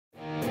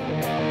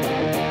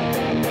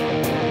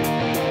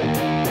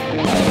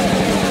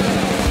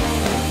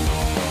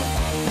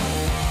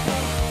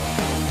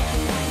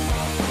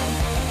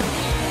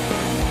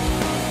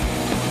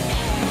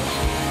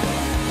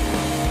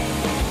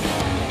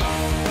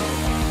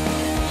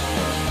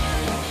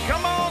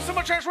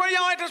Church, where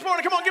y'all at this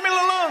morning? Come on, give me a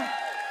little love.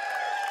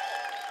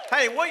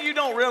 Hey, what you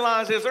don't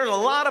realize is there's a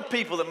lot of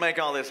people that make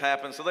all this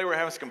happen. So they were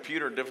having some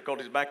computer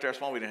difficulties back there.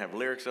 That's why we didn't have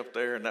lyrics up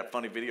there, and that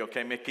funny video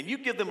came in. Can you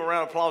give them a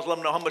round of applause? Let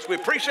them know how much we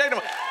appreciate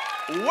them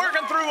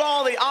working through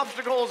all the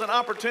obstacles and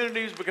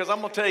opportunities, because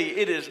I'm going to tell you,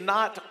 it is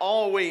not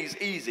always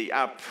easy.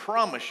 I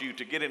promise you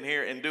to get in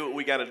here and do what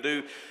we got to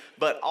do.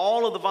 But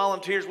all of the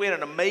volunteers, we had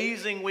an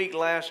amazing week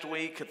last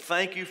week.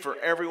 Thank you for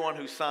everyone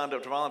who signed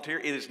up to volunteer.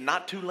 It is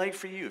not too late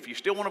for you. If you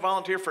still want to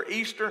volunteer for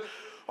Easter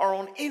or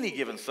on any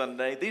given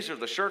Sunday, these are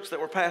the shirts that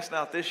we're passing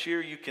out this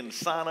year. You can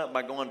sign up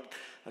by going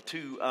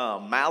to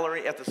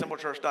Mallory at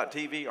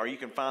thesimplecchurch.tv, or you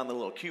can find the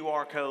little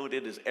QR code.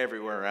 It is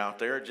everywhere out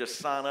there. Just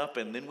sign up,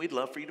 and then we'd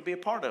love for you to be a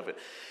part of it.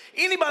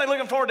 Anybody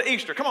looking forward to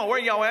Easter? Come on, where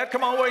y'all at?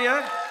 Come on, where you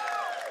at?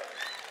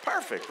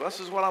 Perfect. Well,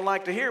 this is what I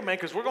like to hear, man,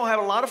 because we're going to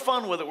have a lot of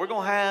fun with it. We're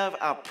going to have,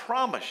 I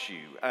promise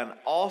you, an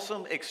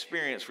awesome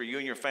experience for you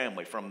and your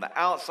family, from the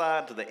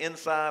outside to the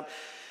inside.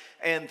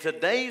 And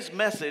today's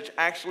message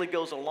actually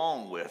goes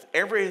along with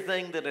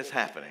everything that is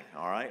happening,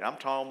 all right? I'm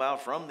talking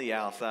about from the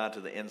outside to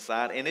the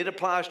inside, and it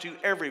applies to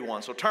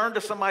everyone. So turn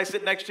to somebody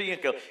sitting next to you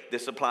and go,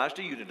 this applies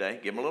to you today.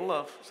 Give them a little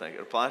love. Say, it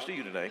applies to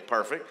you today.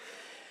 Perfect.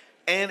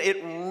 And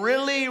it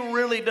really,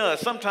 really does.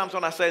 Sometimes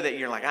when I say that,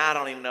 you're like, I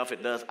don't even know if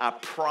it does. I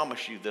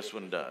promise you this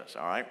one does,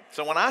 all right?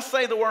 So when I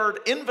say the word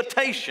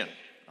invitation,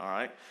 all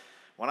right,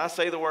 when I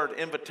say the word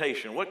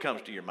invitation, what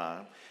comes to your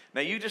mind? Now,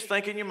 you just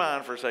think in your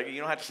mind for a second.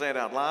 You don't have to say it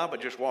out loud, but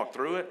just walk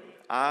through it.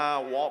 I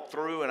walked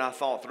through and I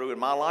thought through in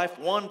my life.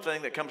 One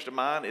thing that comes to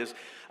mind is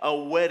a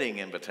wedding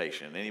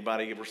invitation.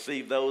 Anybody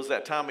received those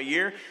that time of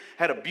year?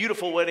 Had a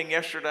beautiful wedding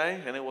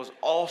yesterday, and it was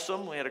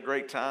awesome. We had a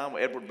great time.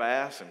 Edward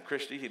Bass and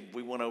Christy,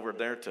 we went over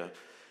there to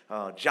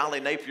Jolly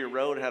Napier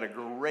Road, had a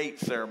great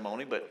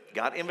ceremony, but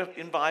got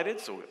invited,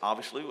 so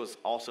obviously it was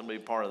awesome to be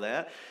part of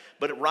that.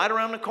 But right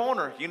around the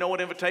corner, you know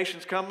what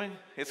invitation's coming?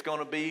 It's going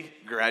to be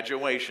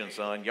graduation,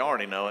 son. You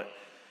already know it.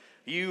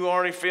 You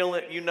already feel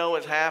it. You know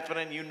it's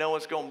happening. You know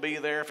it's going to be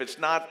there. If it's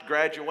not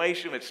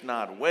graduation, if it's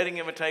not a wedding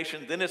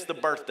invitation, then it's the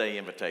birthday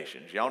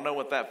invitations. Y'all know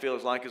what that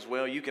feels like as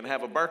well. You can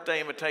have a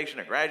birthday invitation,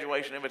 a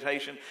graduation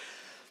invitation.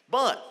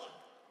 But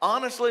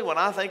honestly, when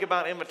I think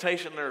about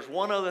invitation, there's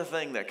one other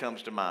thing that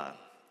comes to mind,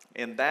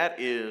 and that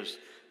is,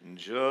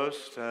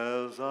 just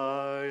as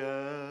I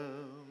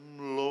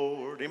am,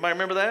 Lord. Anybody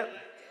remember that?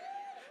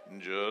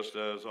 Just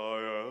as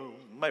I am.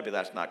 Maybe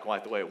that's not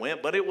quite the way it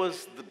went, but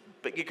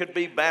it could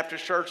be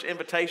Baptist Church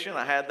invitation.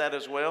 I had that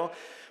as well.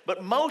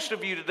 But most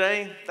of you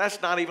today,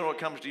 that's not even what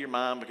comes to your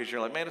mind, because you're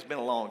like, man, it's been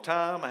a long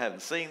time. I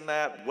haven't seen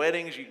that.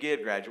 Weddings you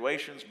get,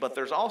 graduations. But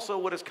there's also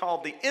what is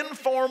called the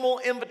informal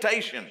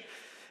invitation.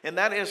 And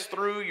that is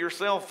through your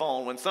cell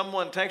phone. When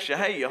someone texts you,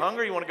 hey, you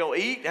hungry? You want to go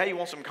eat? Hey, you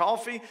want some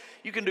coffee?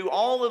 You can do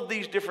all of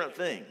these different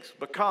things,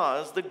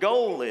 because the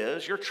goal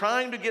is you're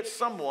trying to get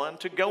someone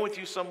to go with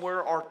you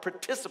somewhere or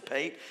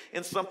participate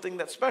in something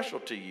that's special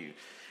to you.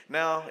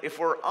 Now, if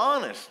we're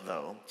honest,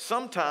 though,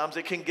 sometimes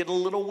it can get a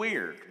little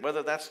weird,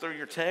 whether that's through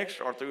your text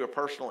or through a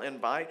personal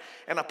invite.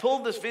 And I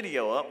pulled this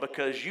video up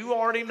because you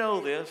already know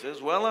this as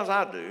well as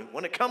I do.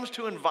 When it comes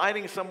to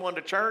inviting someone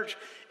to church,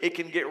 it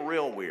can get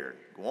real weird.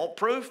 Want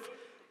proof?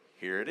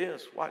 Here it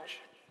is. Watch.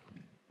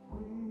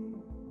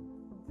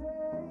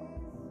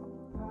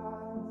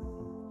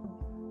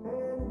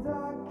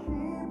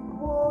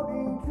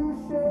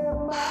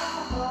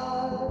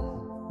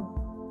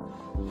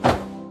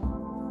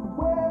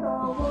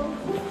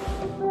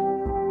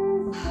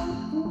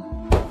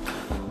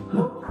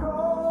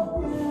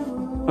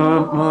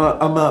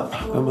 I'm up.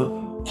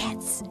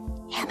 It's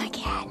him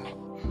again.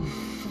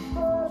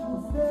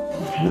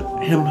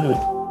 Him who?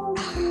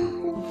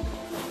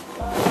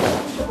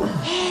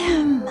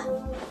 Him.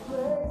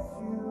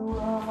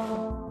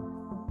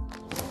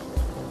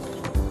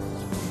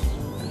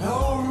 And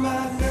all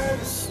my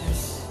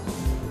nervousness,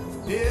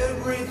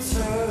 it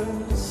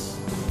returns.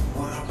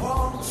 What I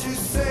want to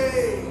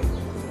say,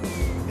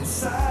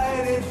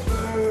 inside it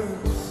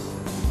burns.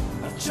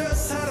 I've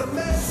just had a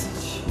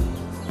message,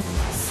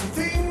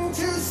 something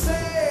to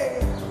say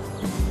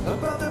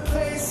about the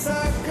place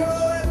I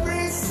go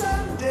every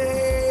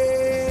Sunday.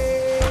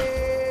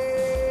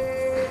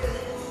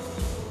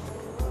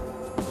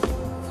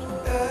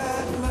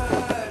 At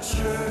my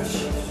church,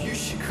 you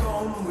should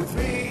come with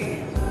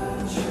me.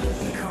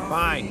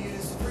 Fine.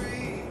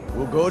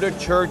 We'll go to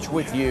church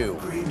with you.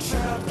 Green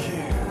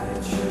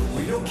childcare,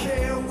 we don't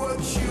care what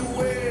you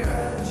wear.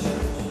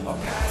 Our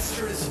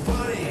pastor is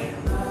funny,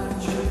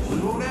 we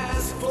won't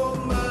ask for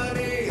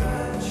money.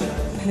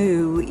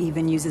 Who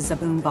even uses a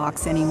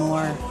boombox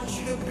anymore?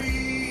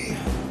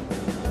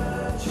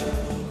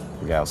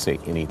 The guy will say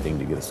anything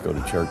to get us to go to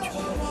church. I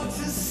want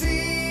to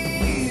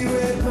see you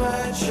at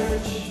my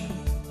church.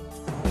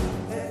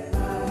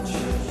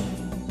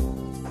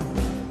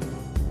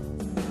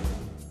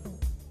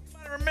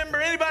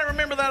 Anybody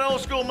remember that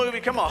old school movie?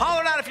 Come on,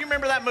 holler it out if you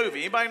remember that movie.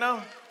 Anybody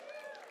know?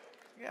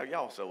 Yeah,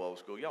 y'all so old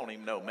school. Y'all don't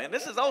even know, man.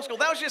 This is old school.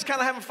 That was just kind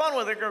of having fun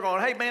with it. Girl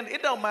going, hey, man,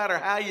 it don't matter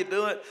how you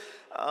do it.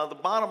 the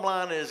bottom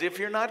line is if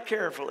you're not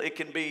careful, it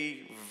can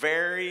be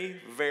very,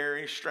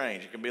 very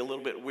strange. It can be a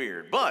little bit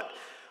weird. But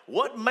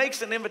what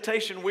makes an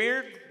invitation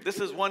weird? This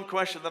is one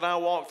question that I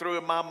walk through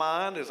in my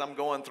mind as I'm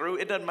going through.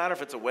 It doesn't matter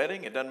if it's a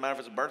wedding. It doesn't matter if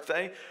it's a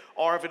birthday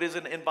or if it is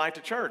an invite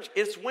to church.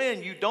 It's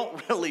when you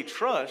don't really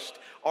trust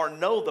or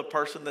know the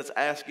person that's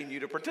asking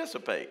you to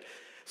participate.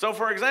 So,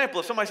 for example,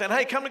 if somebody's saying,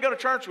 hey, come to go to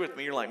church with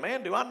me, you're like,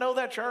 man, do I know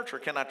that church? Or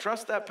can I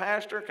trust that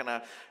pastor? Can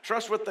I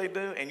trust what they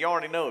do? And you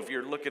already know if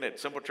you're looking at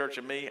Simple Church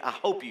and me, I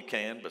hope you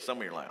can. But some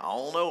of you are like, I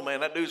don't know, man,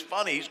 that dude's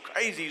funny. He's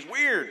crazy. He's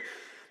weird.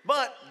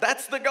 But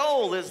that's the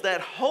goal, is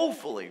that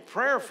hopefully,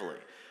 prayerfully,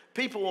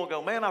 people will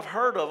go, man, I've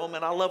heard of them,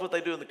 and I love what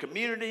they do in the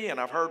community, and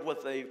I've heard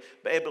what they've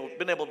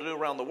been able to do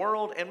around the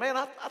world, and man,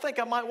 I think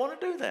I might want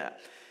to do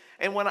that.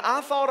 And when I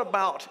thought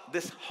about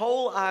this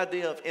whole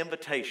idea of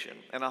invitation,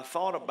 and I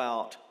thought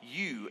about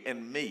you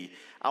and me,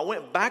 I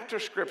went back to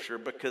Scripture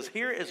because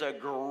here is a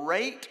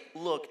great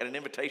look at an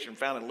invitation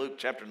found in Luke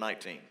chapter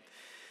 19.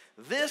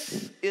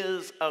 This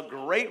is a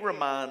great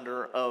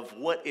reminder of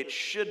what it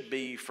should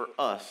be for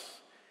us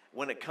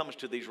when it comes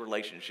to these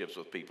relationships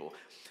with people.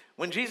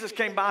 When Jesus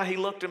came by, he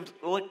looked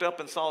up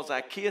and saw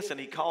Zacchaeus, and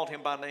he called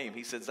him by name.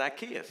 He said,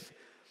 Zacchaeus,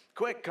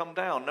 quick, come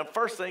down. Now, the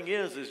first thing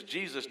is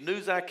Jesus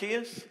knew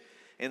Zacchaeus,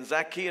 and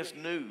Zacchaeus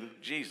knew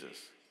Jesus.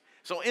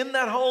 So in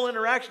that whole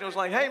interaction, it was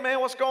like, hey,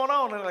 man, what's going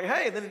on? And like,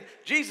 hey, then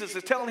Jesus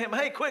is telling him,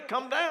 hey, quick,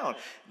 come down.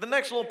 The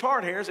next little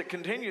part here, as it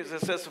continues,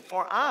 it says,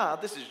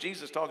 this is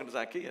Jesus talking to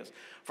Zacchaeus,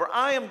 for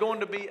I am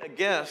going to be a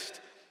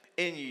guest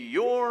in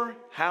your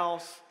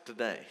house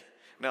today.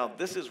 Now,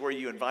 this is where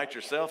you invite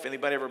yourself.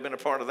 Anybody ever been a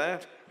part of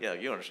that? Yeah,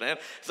 you understand.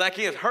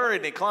 Zacchaeus hurried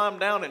and he climbed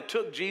down and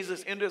took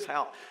Jesus into his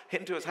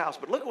house.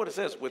 But look at what it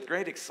says, with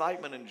great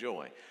excitement and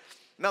joy.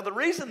 Now, the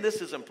reason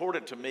this is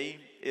important to me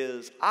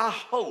is I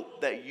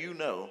hope that you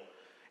know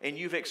and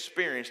you've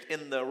experienced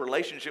in the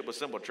relationship with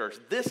Simple Church,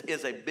 this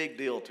is a big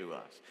deal to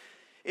us,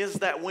 is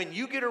that when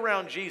you get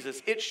around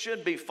Jesus, it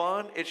should be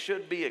fun, it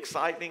should be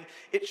exciting,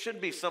 it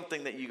should be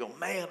something that you go,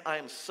 man, I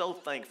am so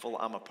thankful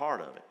I'm a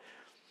part of it.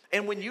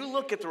 And when you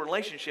look at the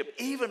relationship,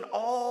 even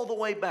all the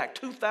way back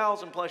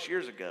 2,000 plus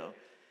years ago,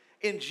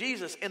 in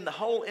Jesus, in the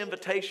whole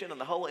invitation and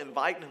the whole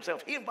inviting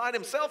himself, he invited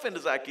himself into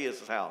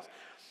Zacchaeus' house.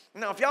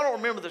 Now, if y'all don't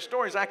remember the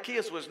story,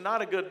 Zacchaeus was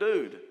not a good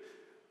dude.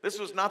 This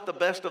was not the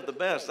best of the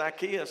best.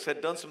 Zacchaeus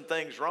had done some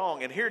things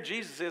wrong. And here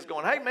Jesus is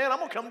going, hey, man, I'm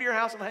going to come to your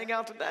house and hang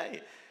out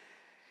today.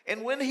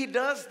 And when he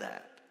does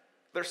that,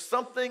 there's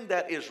something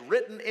that is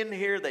written in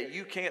here that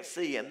you can't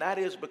see, and that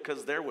is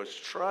because there was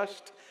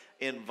trust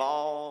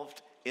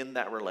involved in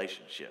that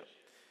relationship.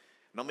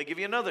 Now, let me give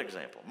you another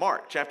example.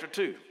 Mark chapter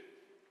 2.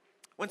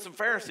 When some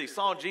Pharisees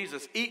saw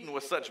Jesus eating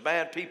with such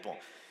bad people.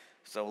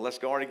 So let's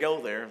already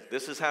go there.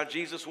 This is how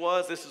Jesus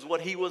was. This is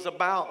what he was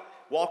about.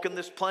 Walking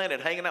this planet,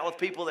 hanging out with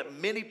people that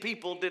many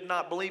people did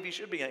not believe he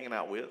should be hanging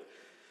out with.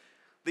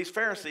 These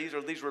Pharisees,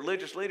 or these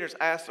religious leaders,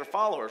 asked their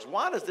followers,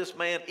 why does this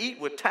man eat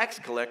with tax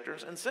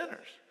collectors and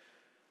sinners?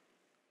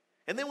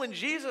 And then when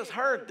Jesus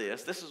heard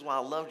this is why I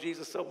love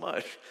Jesus so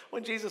much.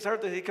 When Jesus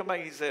heard this, he come back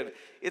and he said,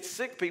 it's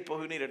sick people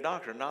who need a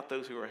doctor, not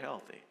those who are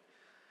healthy.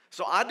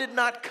 So I did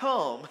not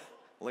come,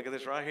 look at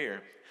this right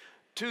here,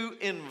 to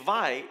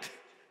invite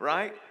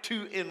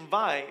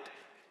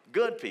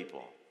good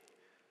people.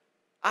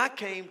 I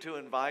came to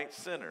invite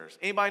sinners.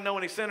 Anybody know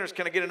any sinners?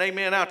 Can I get an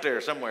amen out there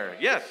somewhere?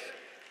 Yes.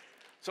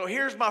 So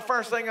here's my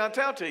first thing I'll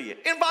tell to you.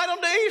 Invite them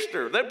to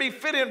Easter. That'd be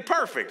fit in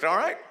perfect, all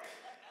right?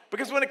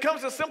 Because when it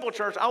comes to Simple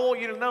Church, I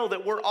want you to know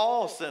that we're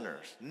all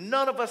sinners.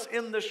 None of us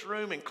in this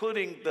room,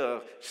 including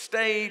the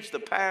stage, the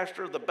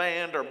pastor, the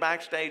band, or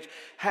backstage,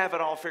 have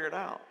it all figured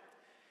out.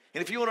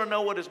 And if you want to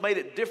know what has made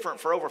it different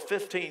for over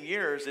 15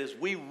 years is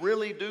we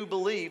really do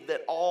believe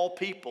that all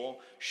people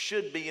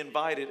should be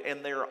invited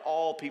and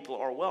all people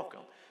are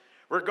welcome.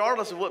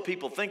 Regardless of what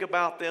people think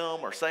about them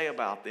or say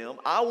about them,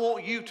 I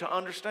want you to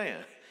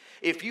understand,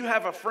 if you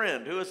have a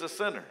friend who is a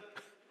sinner,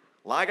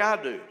 like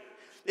I do,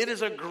 it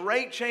is a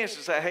great chance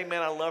to say, hey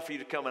man, I'd love for you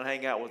to come and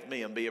hang out with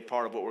me and be a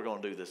part of what we're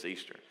going to do this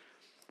Easter.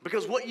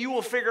 Because what you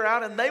will figure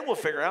out and they will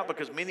figure out,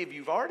 because many of you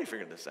have already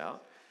figured this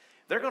out,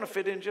 they're going to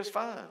fit in just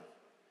fine.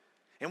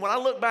 And when I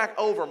look back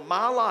over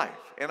my life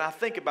and I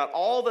think about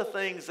all the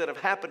things that have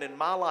happened in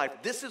my life,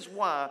 this is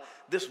why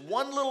this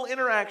one little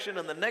interaction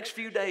in the next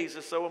few days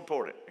is so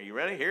important. Are you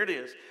ready? Here it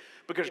is.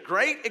 Because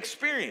great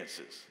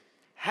experiences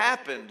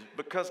happened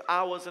because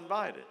I was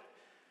invited.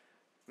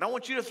 And I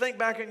want you to think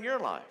back in your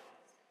life.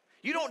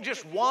 You don't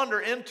just wander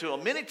into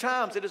them. Many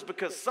times it is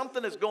because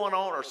something is going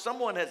on or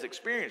someone has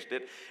experienced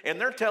it and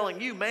they're telling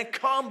you, man,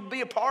 come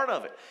be a part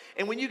of it.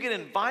 And when you get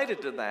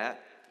invited to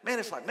that, man,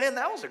 it's like, man,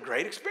 that was a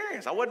great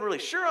experience. I wasn't really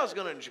sure I was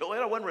going to enjoy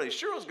it. I wasn't really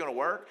sure it was going to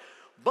work.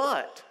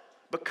 But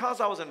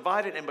because I was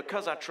invited and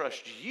because I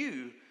trust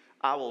you,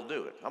 I will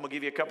do it. I'm going to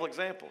give you a couple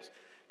examples.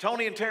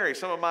 Tony and Terry,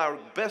 some of my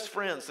best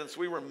friends since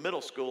we were in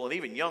middle school and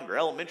even younger,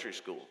 elementary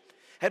school,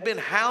 had been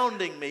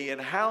hounding me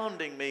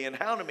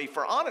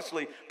for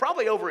honestly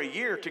probably over a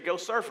year to go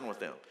surfing with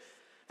them.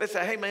 They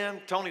say, hey,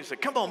 man, Tony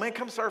said, come on, man,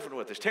 come surfing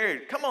with us. Terry,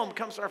 come on,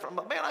 come surfing. I'm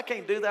like, man, I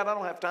can't do that. I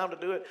don't have time to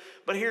do it.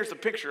 But here's the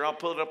picture. I'll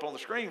pull it up on the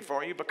screen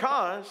for you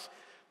because,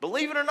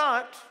 believe it or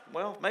not,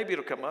 well, maybe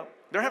it'll come up.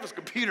 They're having some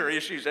computer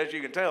issues, as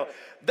you can tell.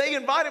 They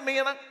invited me,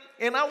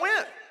 and I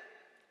went.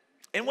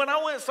 And when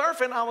I went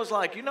surfing, I was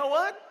like, you know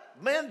what?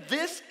 Man,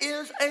 this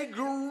is a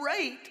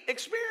great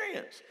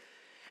experience.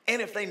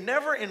 And if they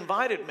never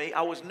invited me,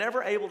 I was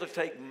never able to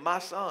take my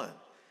son.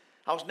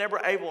 I was never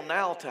able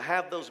now to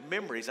have those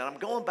memories. And I'm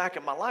going back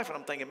in my life and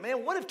I'm thinking,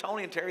 man, what if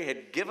Tony and Terry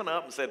had given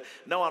up and said,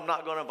 no, I'm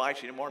not going to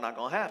invite you anymore, not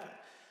going to happen.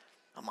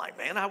 I'm like,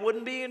 man, I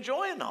wouldn't be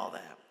enjoying all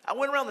that. I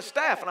went around the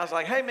staff and I was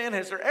like, hey, man,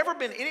 has there ever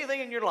been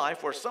anything in your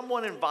life where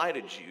someone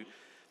invited you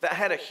that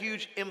had a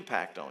huge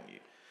impact on you?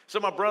 So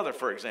my brother,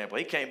 for example,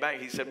 he came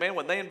back, he said, man,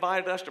 when they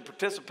invited us to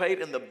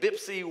participate in the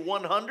Bipsy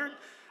 100,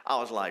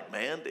 I was like,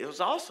 man, it was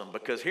awesome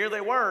because here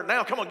they were.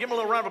 Now, come on, give them a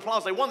little round of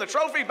applause. They won the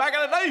trophy back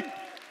in the day.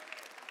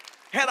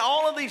 Had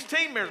all of these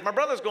team members. My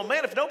brother's going,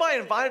 man, if nobody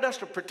invited us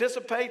to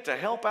participate to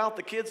help out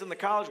the kids in the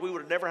college, we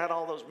would have never had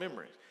all those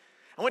memories.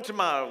 I went to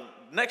my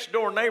next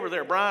door neighbor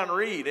there, Brian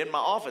Reed, in my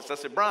office. I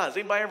said, Brian, has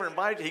anybody ever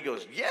invited you? He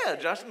goes, yeah,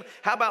 Justin.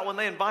 How about when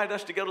they invited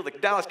us to go to the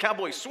Dallas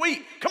Cowboys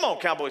suite? Come on,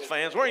 Cowboys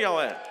fans, where y'all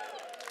at?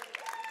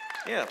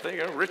 Yeah, there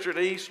you go. Richard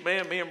East,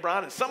 man, me and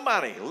Brian, and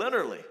somebody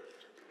literally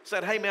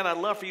said, hey, man, I'd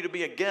love for you to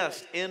be a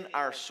guest in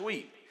our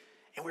suite.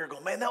 And we were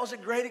going, man, that was a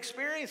great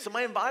experience.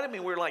 Somebody invited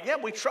me. We were like, yeah,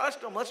 we trust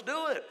them. Let's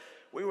do it.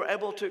 We were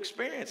able to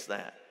experience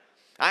that.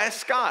 I asked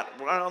Scott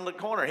right on the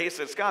corner. He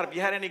said, Scott, have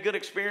you had any good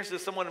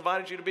experiences someone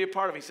invited you to be a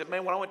part of? He said,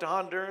 man, when I went to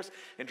Honduras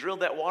and drilled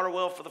that water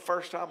well for the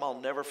first time,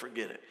 I'll never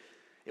forget it.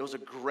 It was a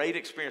great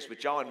experience,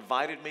 but y'all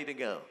invited me to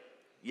go.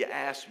 You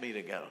asked me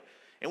to go.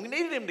 And we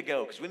needed him to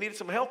go because we needed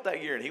some help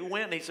that year. And he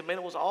went and he said, man,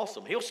 it was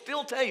awesome. He'll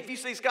still tell you, if you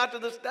see Scott to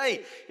this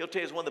day, he'll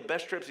tell you it's one of the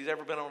best trips he's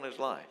ever been on in his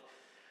life.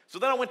 So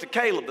then I went to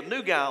Caleb, the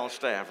new guy on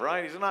staff,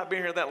 right? He's not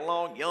been here that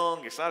long,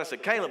 young, excited. I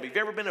said, Caleb, have you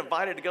ever been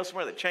invited to go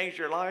somewhere that changed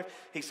your life?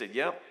 He said,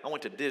 yep, I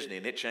went to Disney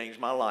and it changed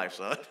my life,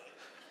 son.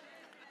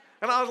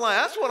 And I was like,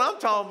 that's what I'm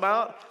talking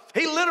about.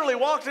 He literally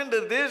walked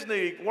into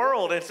Disney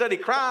World and said he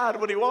cried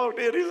when he walked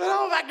in. He said,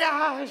 oh my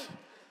gosh.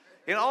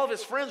 And all of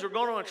his friends were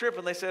going on a trip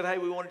and they said, hey,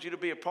 we wanted you to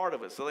be a part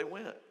of it. So they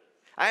went.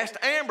 I asked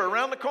Amber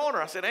around the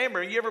corner. I said,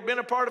 Amber, have you ever been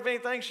a part of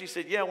anything? She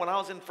said, yeah, when I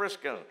was in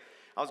Frisco.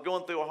 I was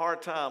going through a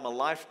hard time. A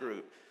life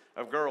group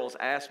of girls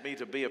asked me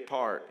to be a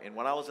part. And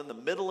when I was in the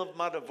middle of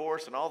my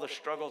divorce and all the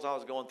struggles I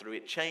was going through,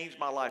 it changed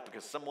my life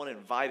because someone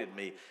invited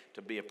me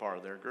to be a part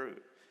of their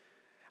group.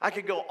 I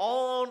could go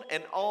on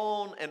and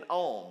on and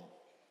on,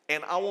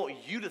 and I want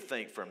you to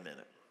think for a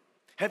minute.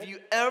 Have you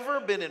ever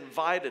been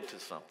invited to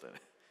something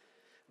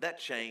that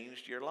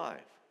changed your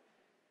life?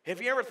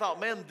 Have you ever thought,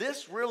 man,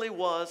 this really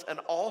was an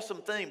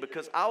awesome thing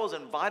because I was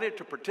invited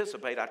to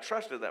participate. I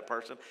trusted that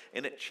person,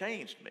 and it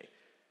changed me.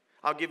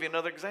 I'll give you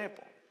another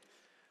example.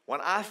 When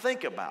I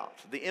think about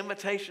the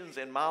invitations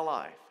in my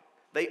life,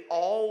 they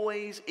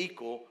always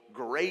equal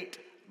great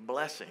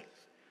blessings.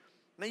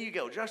 Now you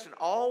go, Justin,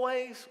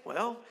 always?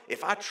 Well,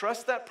 if I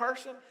trust that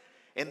person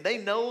and they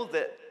know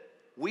that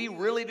we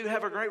really do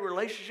have a great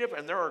relationship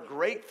and there are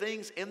great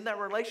things in that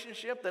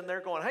relationship, then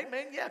they're going, hey,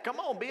 man, yeah, come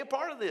on, be a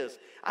part of this.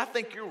 I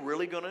think you're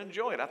really going to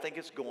enjoy it. I think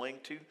it's going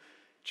to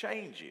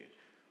change you.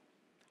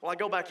 Well, I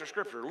go back to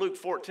Scripture, Luke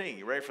 14.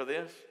 You ready for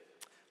this?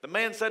 The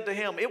man said to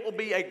him, it will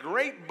be a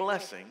great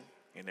blessing.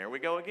 And there we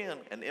go again,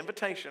 an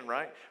invitation,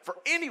 right, for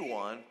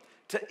anyone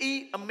to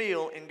eat a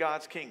meal in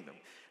God's kingdom.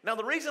 Now,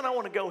 the reason I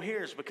want to go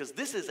here is because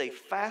this is a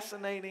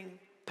fascinating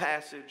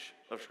passage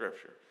of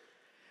Scripture.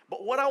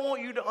 But what I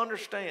want you to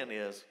understand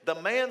is the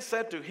man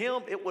said to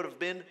him, it would have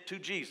been to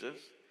Jesus,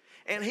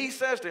 and he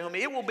says to him,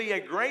 it will be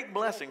a great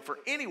blessing for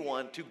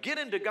anyone to get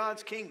into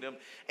God's kingdom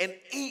and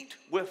eat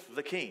with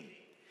the king.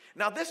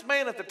 Now, this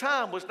man at the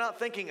time was not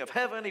thinking of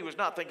heaven. He was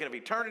not thinking of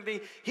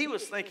eternity. He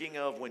was thinking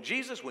of when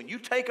Jesus, when you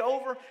take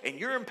over and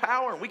you're in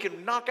power and we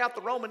can knock out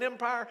the Roman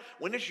Empire,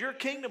 when it's your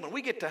kingdom and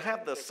we get to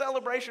have the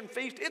celebration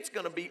feast, it's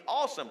going to be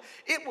awesome.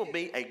 It will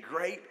be a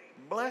great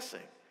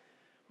blessing.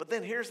 But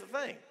then here's the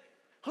thing.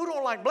 Who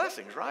don't like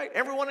blessings, right?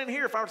 Everyone in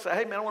here, if I were to say,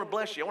 hey, man, I want to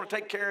bless you. I want to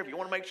take care of you. I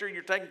want to make sure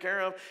you're taken care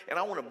of. And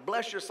I want to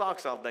bless your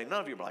socks off today. None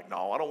of you are like,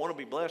 no, I don't want to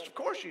be blessed. Of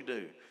course you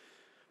do.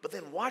 But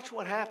then watch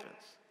what happens.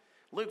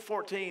 Luke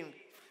 14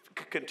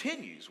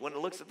 continues when it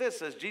looks at this. It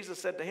says, Jesus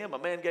said to him, a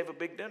man gave a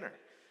big dinner.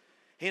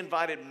 He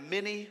invited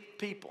many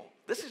people.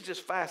 This is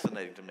just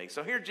fascinating to me.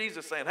 So here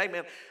Jesus saying, hey,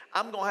 man,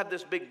 I'm going to have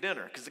this big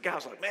dinner. Because the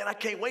guy's like, man, I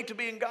can't wait to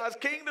be in God's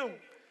kingdom.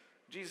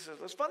 Jesus says,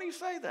 it's funny you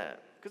say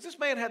that. Because this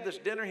man had this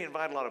dinner. He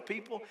invited a lot of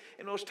people.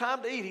 And it was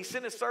time to eat. He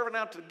sent his servant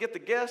out to get the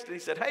guest. And he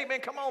said, hey, man,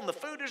 come on. The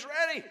food is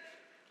ready.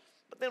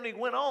 But then he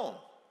went on.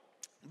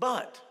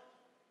 But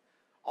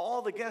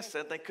all the guests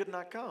said they could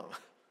not come.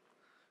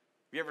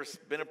 You ever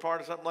been a part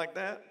of something like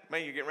that?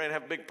 Man, you're getting ready to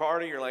have a big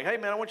party. You're like, hey,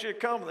 man, I want you to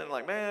come. And they're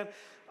like, man,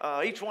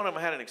 each one of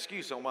them had an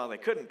excuse on why they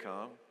couldn't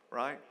come,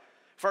 right?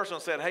 First one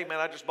said, hey, man,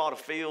 I just bought a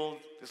field.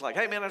 It's like,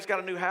 hey, man, I just got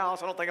a new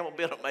house. I don't think I'm going to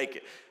be able to make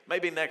it.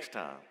 Maybe next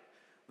time.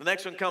 The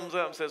next one comes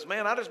up and says,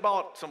 man, I just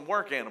bought some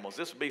work animals.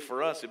 This would be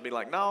for us. It'd be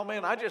like, no,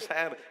 man, I just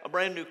had a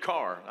brand new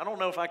car. I don't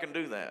know if I can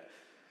do that.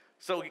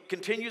 So it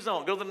continues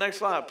on. Go to the next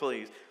slide,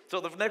 please. So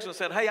the next one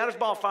said, hey, I just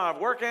bought 5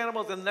 work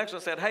animals. And the next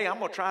one said, hey, I'm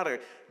going to try to,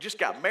 just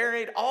got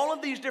married. All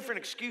of these different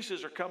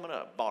excuses are coming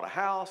up. Bought a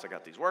house. I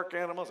got these work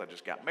animals. I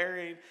just got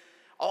married.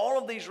 All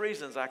of these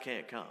reasons I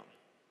can't come.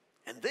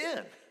 And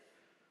then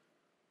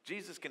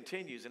Jesus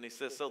continues and he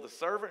says, so the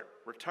servant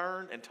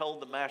returned and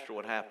told the master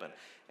what happened.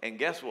 And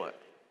guess what?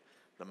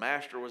 The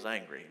master was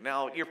angry.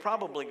 Now, you're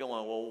probably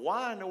going, well,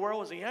 why in the world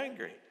was he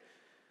angry?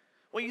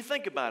 Well, you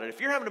think about it. If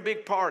you're having a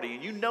big party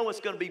and you know it's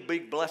going to be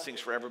big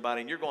blessings for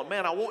everybody and you're going,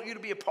 man, I want you to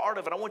be a part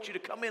of it. I want you to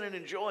come in and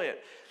enjoy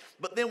it.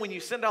 But then when you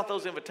send out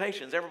those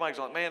invitations, everybody's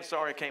like, man,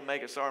 sorry, I can't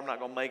make it. Sorry, I'm not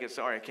going to make it.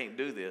 Sorry, I can't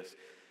do this.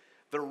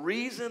 The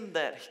reason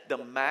that the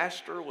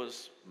master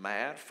was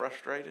mad,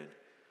 frustrated,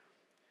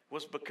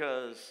 was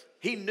because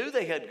he knew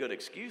they had good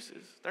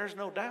excuses. There's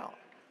no doubt.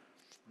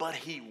 But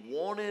he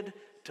wanted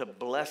to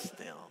bless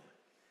them.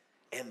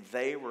 And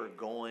they were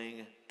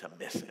going to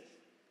miss it.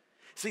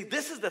 See,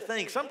 this is the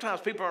thing.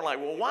 Sometimes people are like,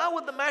 well, why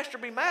would the master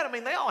be mad? I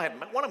mean, they all had,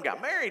 one of them got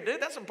married,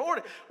 dude. That's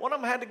important. One of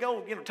them had to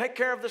go, take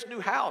care of this new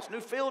house, new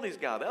field he's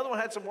got. The other one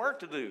had some work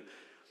to do.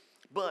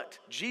 But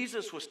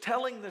Jesus was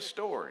telling this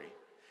story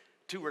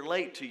to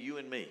relate to you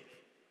and me.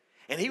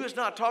 And he was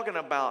not talking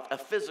about a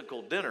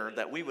physical dinner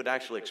that we would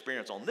actually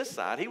experience on this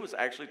side. He was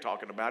actually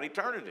talking about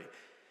eternity.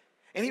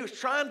 And he was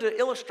trying to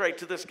illustrate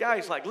to this guy,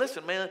 he's like,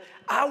 listen, man,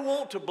 I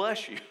want to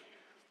bless you.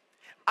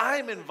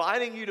 I'm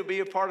inviting you to be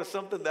a part of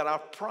something that I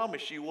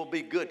promise you will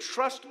be good.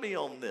 Trust me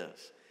on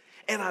this.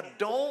 And I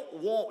don't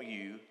want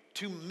you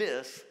to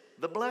miss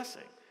the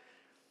blessing.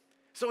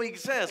 So he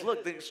says,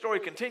 look, the story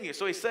continues.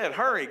 So he said,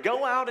 hurry,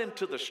 go out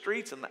into the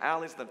streets and the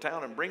alleys of the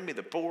town and bring me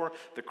the poor,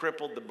 the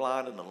crippled, the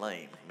blind, and the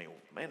lame. I mean,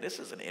 man, this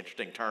is an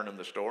interesting turn in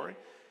the story.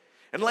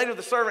 And later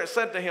the servant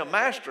said to him,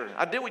 Master,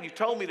 I did what you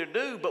told me to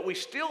do, but we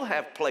still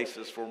have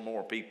places for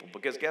more people.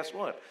 Because guess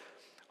what?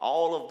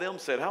 All of them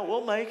said, oh,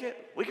 we'll make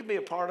it. We can be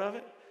a part of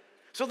it.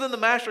 So then the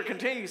master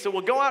continued. He said,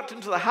 well, go out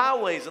into the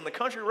highways and the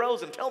country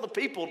roads and tell the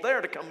people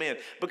there to come in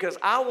because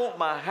I want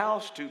my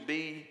house to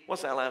be,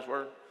 what's that last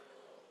word?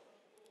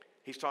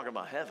 He's talking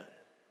about heaven.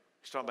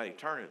 He's talking about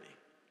eternity.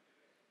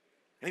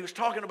 And he was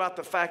talking about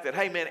the fact that,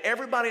 hey, man,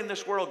 everybody in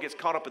this world gets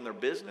caught up in their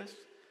business.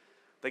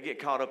 They get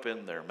caught up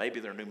in maybe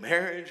their new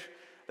marriage.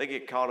 They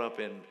get caught up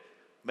in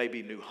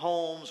maybe new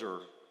homes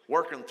or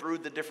working through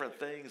the different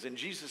things. And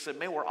Jesus said,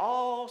 man, we're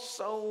all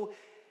so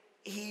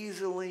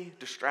easily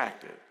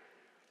distracted.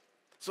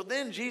 So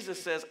then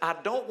Jesus says, I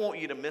don't want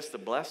you to miss the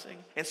blessing.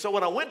 And so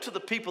when I went to the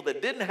people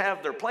that didn't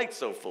have their plates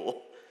so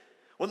full,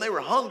 when they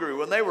were hungry,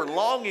 when they were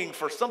longing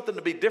for something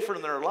to be different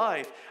in their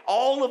life,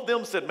 all of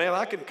them said, man,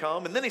 I can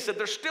come. And then he said,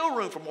 there's still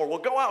room for more. Well,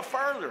 go out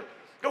further.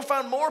 Go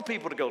find more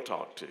people to go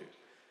talk to.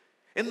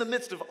 In the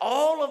midst of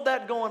all of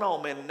that going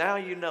on, man, now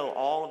you know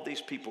all of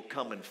these people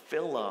come and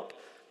fill up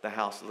the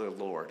house of the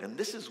Lord. And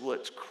this is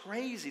what's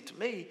crazy to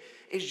me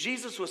is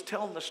Jesus was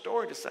telling the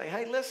story to say,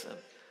 hey, listen,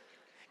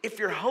 if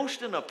you're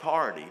hosting a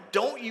party,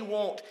 don't you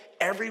want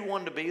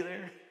everyone to be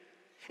there?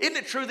 Isn't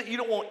it true that you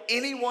don't want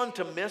anyone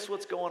to miss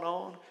what's going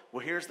on?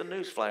 Well, here's the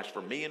news flash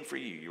for me and for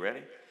you. You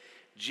ready?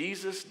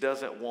 Jesus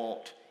doesn't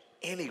want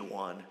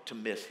anyone to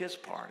miss his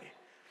party.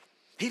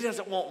 He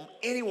doesn't want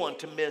anyone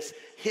to miss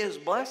his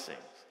blessings.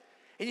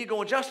 And you're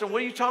going, Justin,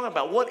 what are you talking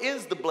about? What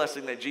is the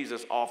blessing that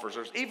Jesus offers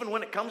us, even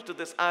when it comes to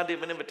this idea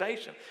of an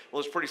invitation? Well,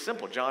 it's pretty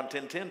simple. John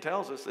 10:10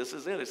 tells us this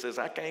is it. It says,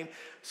 I came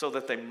so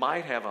that they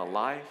might have a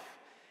life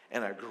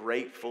and a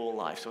grateful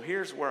life. So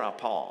here's where I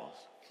pause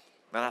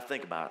and I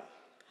think about it.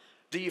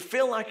 Do you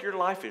feel like your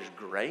life is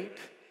great?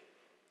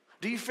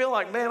 Do you feel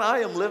like, man,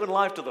 I am living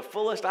life to the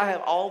fullest? I have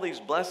all these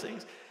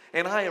blessings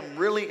and I am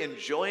really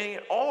enjoying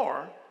it?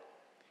 Or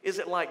is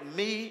it like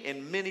me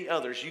and many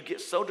others, you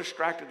get so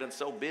distracted and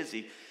so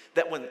busy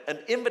that when an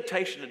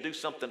invitation to do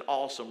something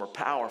awesome or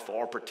powerful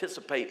or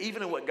participate,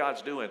 even in what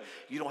God's doing,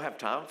 you don't have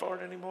time for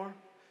it anymore?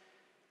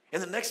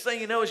 And the next thing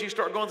you know is you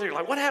start going through, you're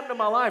like, what happened to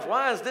my life?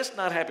 Why is this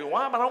not happening?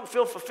 Why am I don't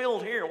feel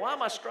fulfilled here? Why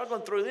am I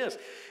struggling through this?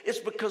 It's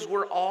because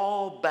we're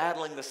all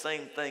battling the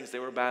same things they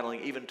were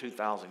battling even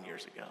 2,000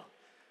 years ago.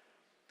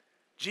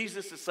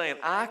 Jesus is saying,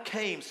 I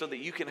came so that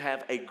you can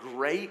have a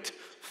great,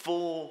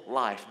 full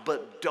life,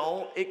 but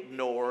don't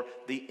ignore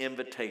the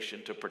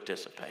invitation to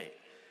participate.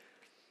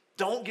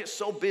 Don't get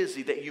so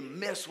busy that you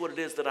miss what it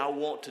is that I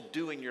want to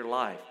do in your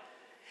life.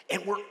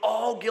 And we're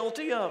all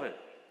guilty of it.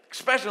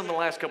 Especially in the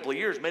last couple of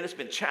years, man, it's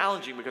been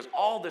challenging because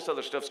all this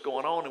other stuff's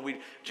going on and we're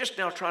just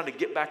now trying to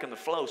get back in the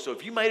flow. So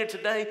if you made it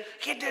today,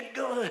 you did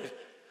good.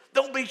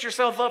 Don't beat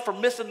yourself up for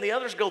missing the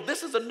others. Go,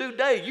 this is a new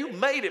day. You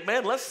made it,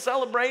 man. Let's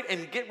celebrate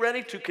and get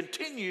ready to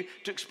continue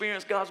to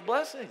experience God's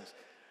blessings.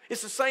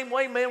 It's the same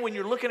way, man, when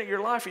you're looking at your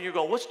life and you're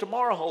going, what's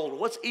tomorrow hold?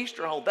 What's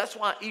Easter hold? That's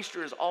why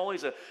Easter is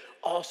always an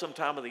awesome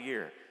time of the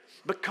year.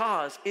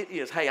 Because it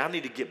is, hey, I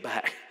need to get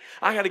back.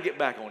 I got to get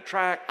back on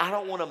track. I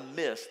don't want to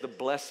miss the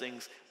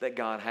blessings that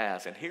God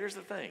has. And here's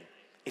the thing.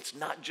 It's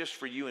not just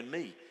for you and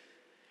me.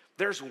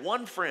 There's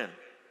one friend,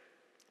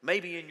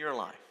 maybe in your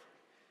life,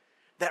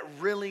 that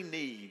really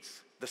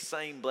needs the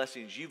same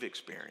blessings you've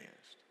experienced.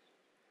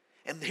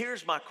 And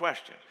here's my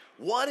question.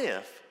 What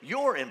if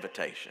your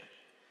invitation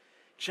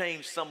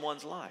changed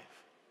someone's life?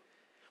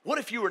 What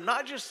if you were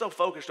not just so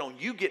focused on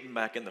you getting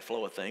back in the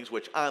flow of things,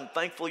 which I'm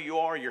thankful you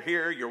are, you're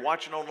here, you're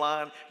watching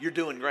online, you're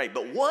doing great.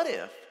 But what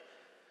if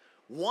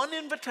one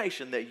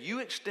invitation that you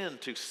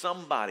extend to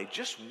somebody,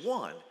 just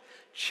one,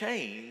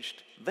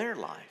 changed their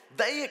life?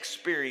 They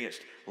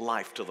experienced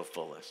life to the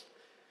fullest.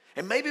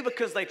 And maybe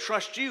because they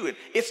trust you, and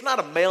it's not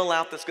a mail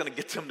out that's going to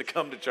get them to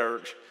come to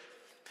church.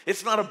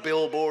 It's not a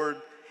billboard.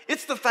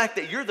 It's the fact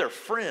that you're their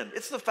friend.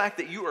 It's the fact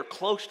that you are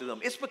close to them.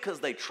 It's because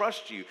they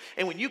trust you.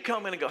 And when you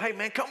come in and go, hey,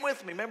 man, come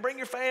with me, man, bring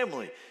your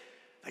family.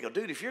 They go,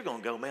 dude, if you're going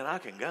to go, man, I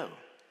can go.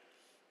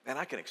 And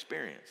I can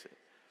experience it.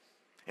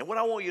 And what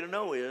I want you to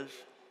know is,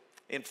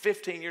 in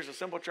 15 years of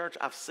Simple Church,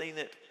 I've seen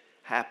it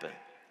happen.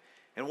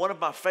 And one of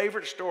my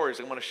favorite stories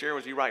I'm going to share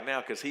with you right now,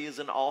 because he is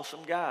an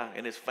awesome guy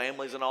and his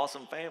family is an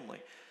awesome family.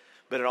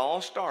 But it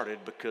all started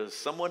because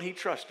someone he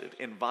trusted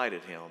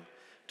invited him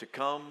to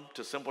come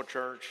to Simple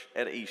Church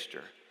at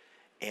Easter.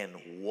 And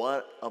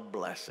what a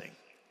blessing.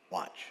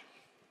 Watch.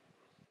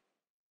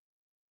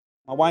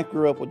 My wife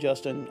grew up with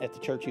Justin at the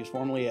church he was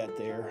formerly at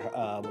there,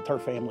 with her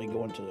family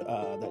going to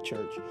that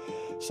church.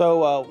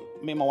 So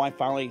me and my wife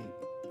finally,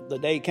 the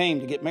day came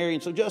to get married.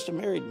 And so Justin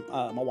married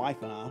my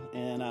wife and I,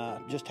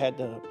 and just had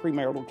the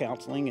premarital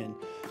counseling. And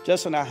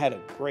Justin and I had a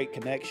great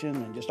connection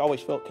and just always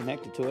felt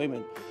connected to him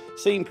and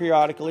see him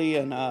periodically.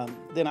 And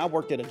then I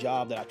worked at a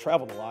job that I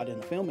traveled a lot in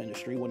the film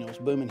industry when it was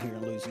booming here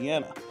in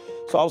Louisiana.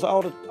 So I was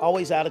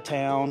always out of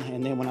town,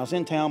 and then when I was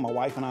in town, my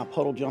wife and I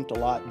puddle jumped a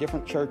lot,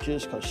 different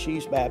churches, because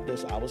she's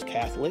Baptist, I was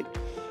Catholic.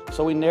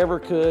 So we never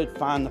could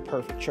find the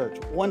perfect church.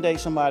 One day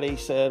somebody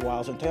said while I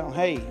was in town,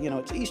 hey, you know,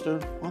 it's Easter,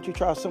 why don't you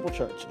try a Simple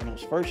Church? And it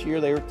was first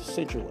year they were at the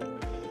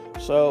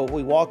CenturyLink. So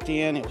we walked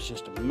in, it was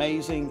just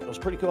amazing. It was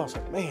pretty cool. I was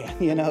like, man,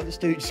 you know, this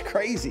dude's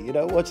crazy, you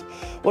know,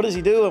 what does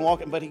he do? And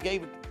walking, but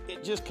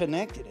it just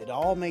connected. It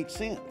all made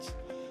sense.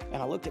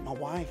 And I looked at my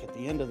wife at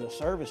the end of the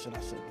service and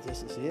I said,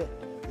 this is it.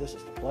 This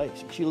is the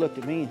place. And she looked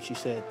at me and she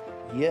said,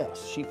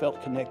 yes, she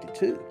felt connected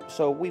too.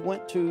 So we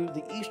went to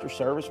the Easter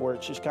service where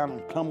it's just kind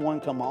of come one,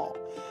 come all.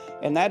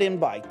 And that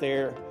invite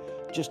there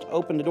just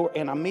opened the door.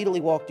 And I immediately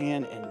walked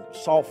in and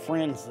saw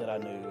friends that I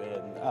knew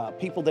and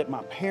people that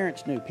my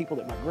parents knew, people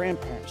that my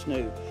grandparents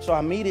knew. So I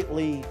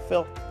immediately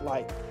felt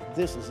like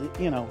this is it,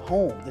 you know,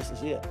 home, this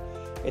is it.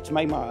 It's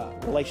made my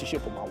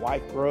relationship with my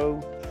wife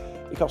grow.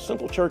 Because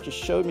Simple Church has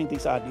showed me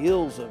these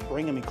ideals of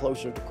bringing me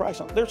closer to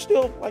Christ. They're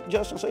still, like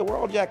Justin said, we're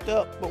all jacked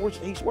up, but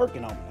he's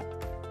working on me.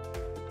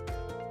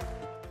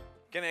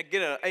 Can I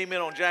get an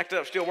amen on jacked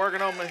up, still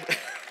working on me?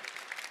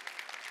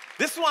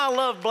 This is why I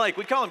love Blake.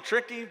 We call him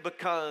Tricky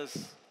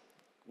because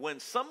when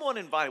someone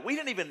invited, we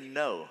didn't even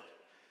know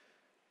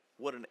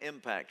what an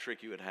impact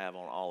Tricky would have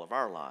on all of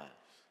our lives.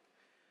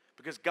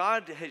 Because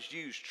God has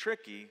used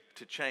Tricky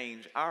to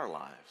change our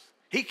lives.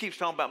 He keeps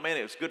talking about, man,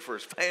 it was good for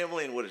his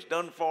family and what it's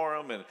done for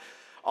him and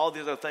all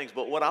these other things.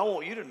 But what I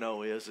want you to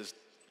know is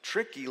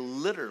Tricky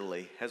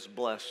literally has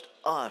blessed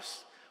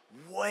us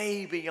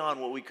way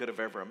beyond what we could have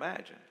ever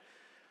imagined.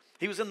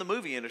 He was in the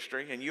movie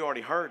industry, and you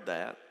already heard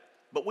that.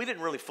 But we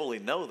didn't really fully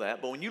know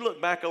that. But when you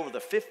look back over the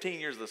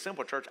 15 years of the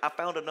Simple Church, I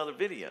found another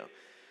video.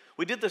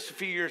 We did this a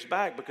few years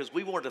back because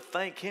we wanted to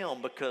thank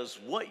him, because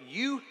what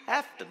you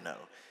have to know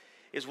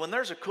is when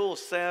there's a cool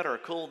set or a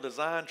cool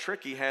design,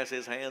 Tricky has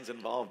his hands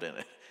involved in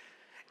it.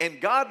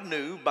 And God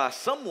knew by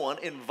someone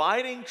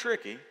inviting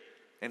Tricky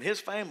and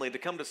his family to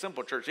come to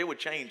Simple Church, it would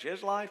change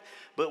his life,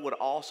 but it would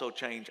also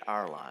change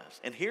our lives.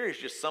 And here is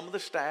just some of the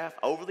staff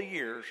over the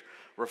years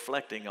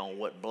reflecting on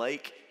what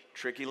Blake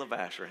Tricky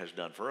Lavasher has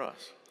done for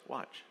us.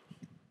 Watch.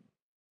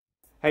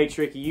 Hey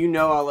Tricky, you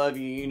know I love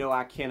you. You know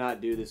I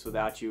cannot do this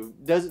without you.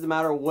 Doesn't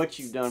matter what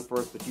you've done for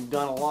us, but you've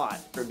done a lot.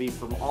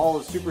 From all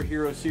the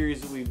superhero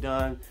series that we've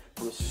done,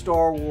 from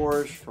Star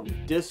Wars, from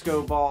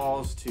disco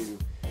balls to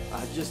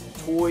just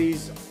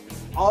toys,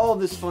 all of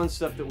this fun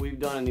stuff that we've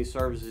done in these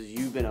services,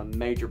 you've been a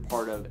major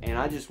part of. And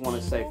I just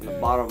want to say from the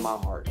bottom of my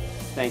heart,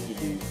 thank you,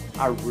 dude.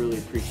 I really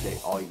appreciate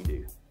all you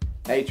do.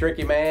 Hey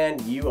Tricky man,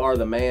 you are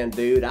the man,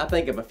 dude. I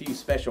think of a few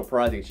special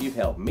projects you've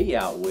helped me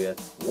out with.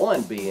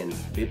 One being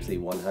Bipsy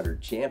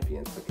 100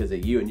 Champions because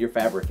of you and your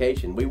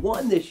fabrication. We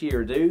won this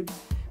year, dude.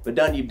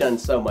 But you've done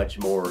so much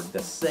more. The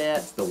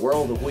sets, the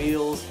World of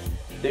Wheels.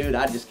 Dude,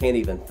 I just can't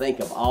even think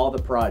of all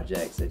the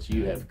projects that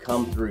you have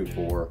come through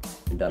for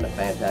and done a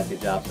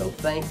fantastic job. So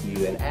thank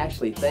you, and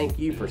Ashley, thank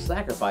you for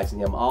sacrificing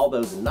him all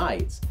those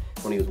nights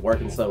when he was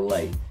working so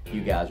late.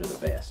 You guys are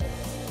the best.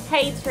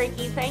 Hey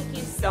Tricky, thank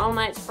you so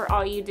much for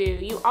all you do.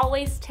 You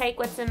always take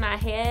what's in my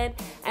head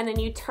and then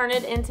you turn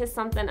it into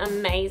something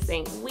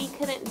amazing. We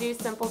couldn't do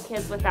Simple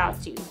Kids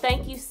without you.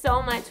 Thank you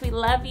so much. We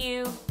love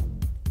you.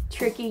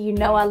 Tricky, you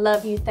know I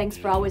love you. Thanks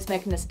for always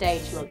making the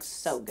stage look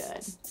so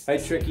good. Hey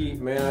Tricky,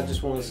 man, I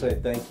just want to say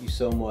thank you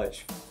so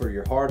much for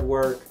your hard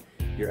work,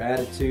 your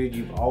attitude.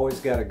 You've always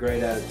got a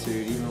great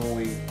attitude, even when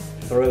we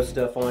throw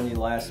stuff on you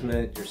last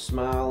minute. You're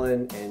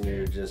smiling and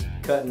you're just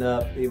cutting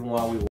up even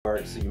while we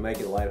work, so you make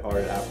it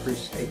lighthearted. I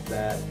appreciate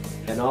that.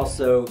 And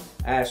also,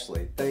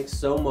 Ashley, thanks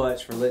so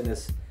much for letting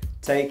us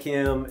take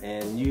him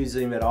and use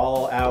him at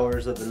all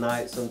hours of the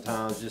night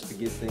sometimes just to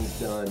get things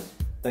done.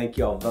 Thank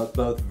y'all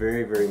both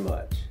very, very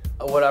much.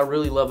 What I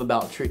really love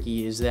about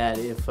Tricky is that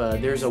if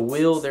there's a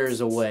will,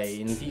 there's a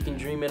way. And if you can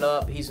dream it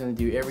up, he's going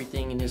to do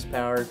everything in his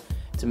power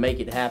to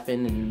make it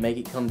happen and make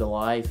it come to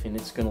life, and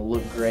it's going to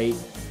look great.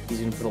 He's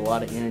going to put a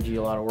lot of energy,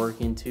 a lot of work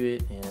into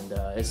it, and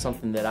it's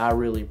something that I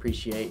really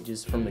appreciate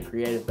just from the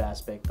creative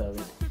aspect of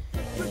it.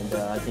 And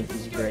I think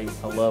he's great.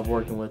 I love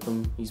working with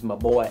him. He's my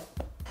boy,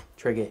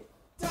 Tricky.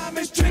 Time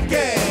is tricky.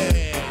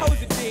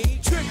 How's it, G?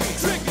 Tricky,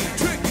 tricky,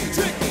 tricky,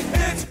 tricky.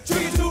 It's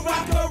tricky to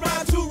rock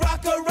around, to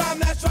rock around.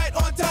 That's right,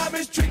 on time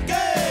is tricky.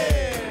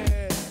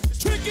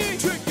 Tricky,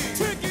 tricky,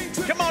 tricky,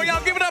 tricky. Come on,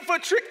 y'all, give it up for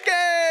Tricky.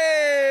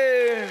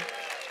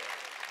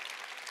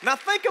 Now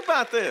think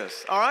about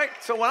this, all right?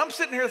 So when I'm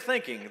sitting here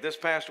thinking this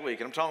past week,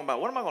 and I'm talking about,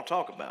 what am I going to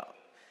talk about?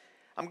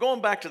 I'm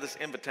going back to this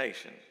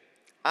invitation.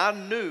 I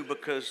knew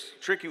because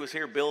Tricky was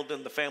here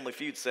building the Family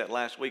Feud set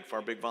last week for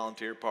our big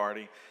volunteer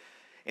party,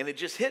 and it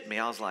just hit me.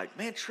 I was like,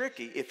 man,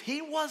 Tricky, if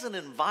he wasn't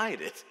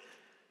invited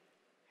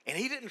and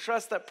he didn't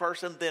trust that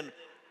person, then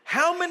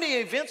how many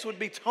events would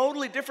be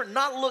totally different,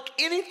 not look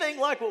anything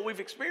like what we've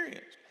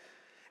experienced?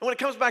 And when it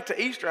comes back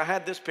to Easter, I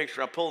had this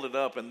picture. I pulled it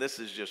up, and this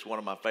is just one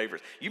of my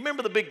favorites. You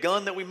remember the big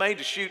gun that we made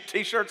to shoot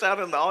T-shirts out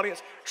in the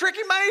audience?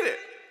 Tricky made it.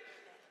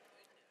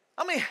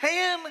 I mean,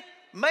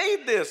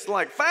 hand-made this,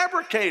 like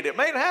fabricated it,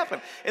 made it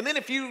happen. And then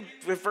if you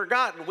have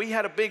forgotten, we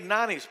had a big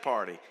 90s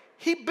party.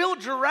 He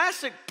built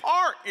Jurassic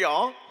Park,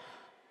 y'all.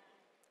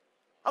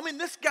 I mean,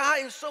 this guy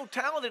is so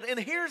talented. And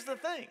here's the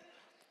thing.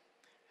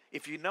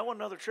 If you know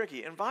another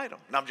Tricky, invite him.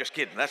 No, I'm just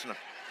kidding. That's not.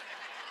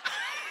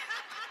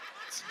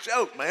 It's a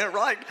joke, man,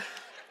 right?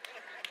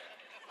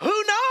 Who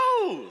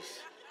knows?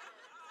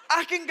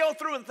 I can go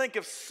through and think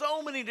of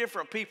so many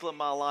different people in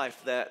my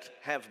life that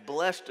have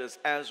blessed us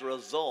as a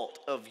result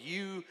of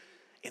you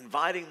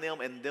inviting them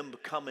and them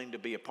coming to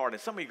be a part.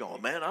 And some of you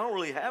going, man, I don't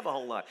really have a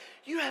whole lot.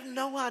 You have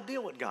no idea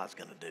what God's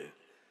going to do.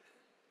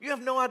 You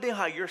have no idea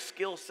how your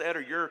skill set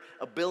or your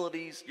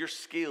abilities, your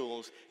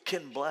skills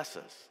can bless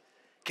us,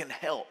 can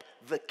help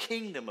the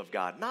kingdom of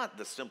God, not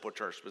the Simple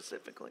Church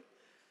specifically.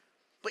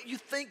 But you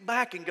think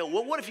back and go,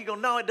 well, what if you go,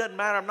 no, it doesn't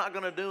matter. I'm not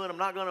going to do it. I'm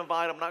not going to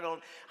invite.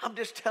 I'm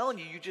just telling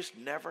you, you just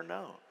never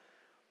know.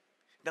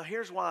 Now,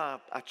 here's why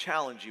I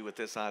challenge you with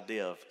this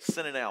idea of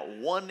sending out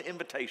one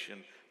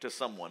invitation to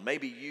someone.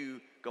 Maybe you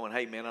going,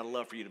 hey, man, I'd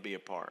love for you to be a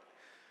part.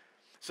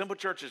 Simple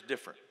Church is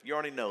different. You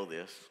already know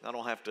this. I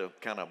don't have to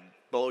kind of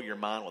blow your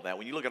mind with that.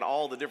 When you look at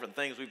all the different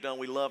things we've done,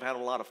 we love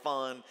having a lot of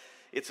fun.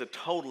 It's a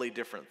totally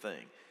different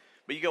thing.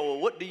 But you go, well,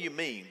 what do you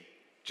mean?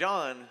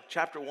 John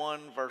chapter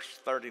 1, verse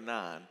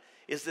 39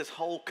 is this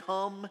whole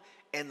come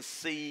and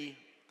see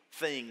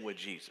thing with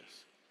Jesus.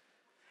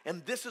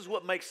 And this is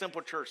what makes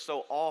Simple Church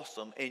so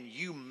awesome, and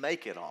you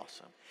make it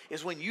awesome,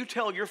 is when you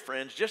tell your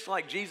friends, just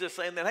like Jesus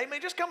saying that, hey, man,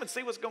 just come and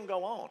see what's going to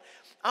go on.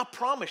 I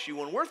promise you,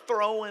 when we're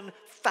throwing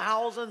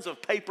thousands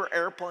of paper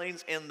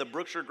airplanes in the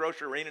Brookshire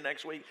Grocery Arena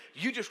next week,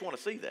 you just want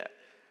to see that.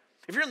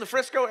 If you're in the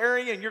Frisco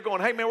area and you're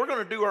going, hey, man, we're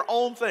going to do our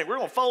own thing. We're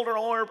going to fold our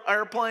own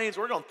airplanes.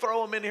 We're going to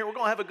throw them in here. We're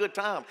going to have a good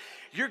time.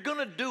 You're going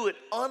to do it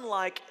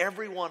unlike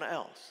everyone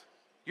else.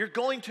 You're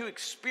going to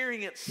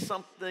experience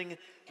something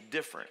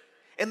different.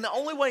 And the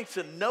only way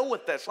to know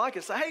what that's like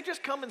is say, hey,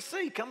 just come and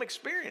see, come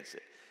experience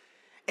it.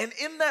 And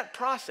in that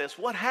process,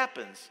 what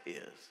happens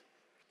is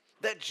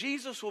that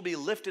Jesus will be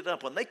lifted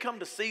up when they come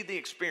to see the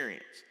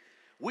experience.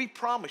 We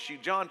promise you,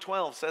 John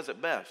 12 says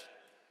it best.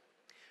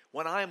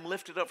 When I am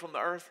lifted up from the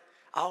earth,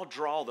 I'll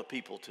draw the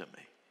people to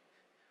me.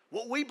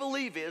 What we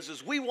believe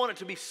is we want it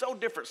to be so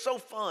different, so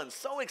fun,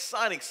 so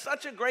exciting,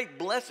 such a great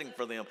blessing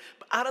for them.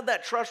 But out of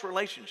that trust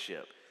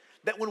relationship,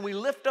 that when we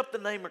lift up the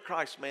name of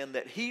Christ, man,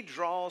 that he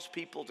draws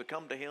people to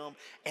come to him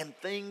and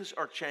things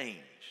are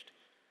changed.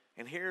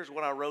 And here's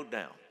what I wrote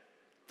down,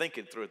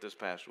 thinking through it this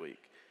past week.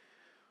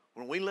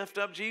 When we lift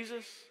up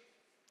Jesus,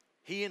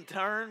 he in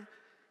turn,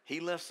 he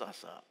lifts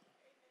us up.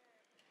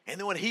 And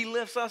then when he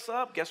lifts us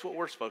up, guess what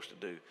we're supposed to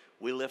do?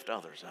 We lift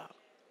others up.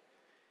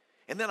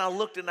 And then I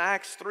looked in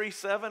Acts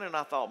 3:7 and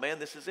I thought, man,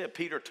 this is it.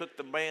 Peter took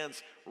the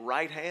man's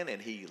right hand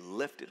and he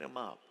lifted him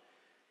up.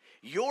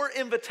 Your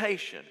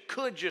invitation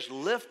could just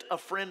lift a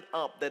friend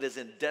up that is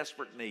in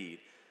desperate need.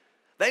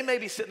 They may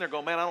be sitting there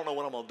going, man, I don't know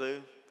what I'm going to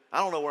do. I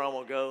don't know where I'm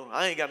going to go.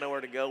 I ain't got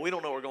nowhere to go. We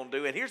don't know what we're going to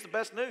do. And here's the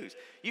best news.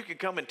 You can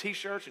come in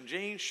T-shirts and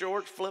jeans,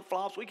 shorts,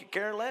 flip-flops. We could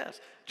care less.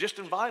 Just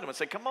invite them and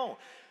say, come on.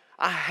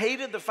 I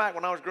hated the fact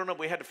when I was growing up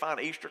we had to find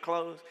Easter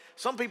clothes.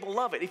 Some people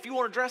love it. If you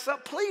want to dress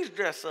up, please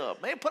dress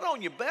up. Man, put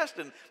on your best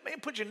and,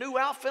 man, put your new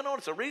outfit on.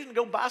 It's a reason to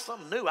go buy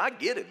something new. I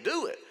get it.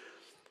 Do it.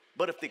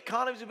 But if the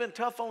economy's been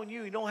tough on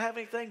you, you don't have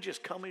anything,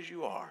 just come as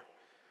you are.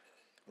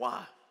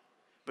 Why?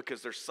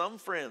 Because there's some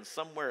friend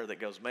somewhere that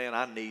goes, man,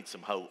 I need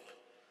some hope.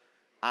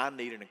 I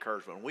need an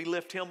encouragement. When we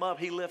lift him up,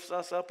 he lifts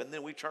us up, and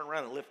then we turn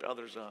around and lift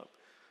others up.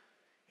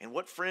 And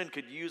what friend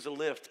could use a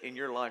lift in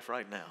your life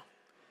right now?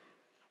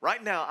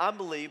 Right now, I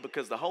believe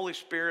because the Holy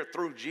Spirit,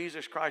 through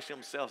Jesus Christ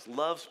himself,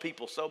 loves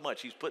people so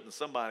much, he's putting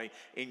somebody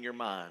in your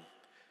mind.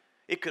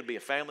 It could be a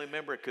family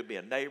member, it could be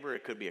a neighbor,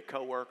 it could be a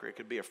coworker, it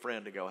could be a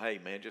friend to go, hey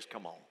man, just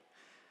come on.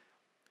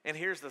 And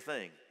here's the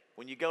thing.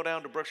 When you go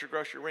down to Brookshire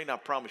Grocery Arena, I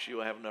promise you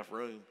will have enough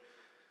room.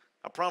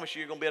 I promise you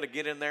you're going to be able to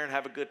get in there and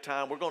have a good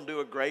time. We're going to do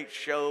a great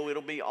show.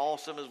 It'll be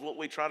awesome is what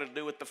we try to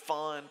do with the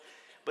fun.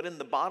 But in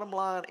the bottom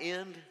line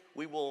end,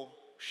 we will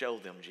show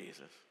them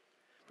Jesus.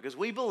 Because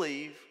we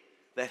believe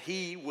that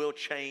he will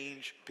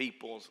change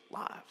people's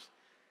lives.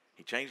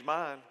 He changed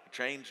mine. He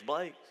changed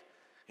Blake's.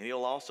 And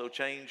he'll also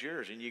change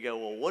yours. And you go,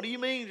 well, what do you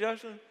mean,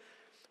 Justin?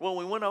 Well,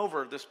 we went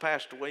over this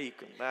past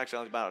week, actually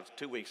it was about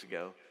 2 weeks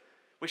ago.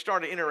 We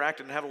started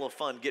interacting and having a little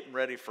fun getting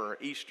ready for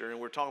Easter. And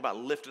we're talking about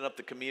lifting up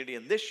the community.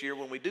 And this year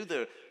when we do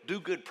the Do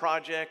Good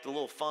Project, a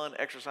little fun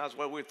exercise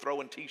where we're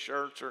throwing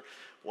T-shirts or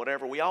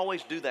whatever, we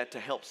always do that to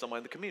help somebody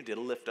in the community, to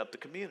lift up the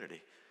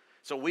community.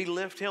 So we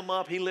lift him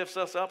up, he lifts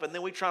us up, and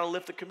then we try to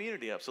lift the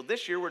community up. So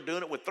this year we're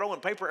doing it with throwing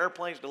paper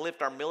airplanes to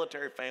lift our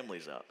military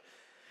families up.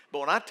 But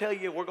when I tell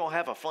you we're going to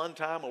have a fun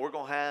time and we're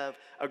going to have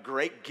a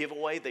great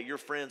giveaway that your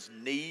friends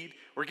need,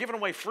 we're giving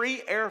away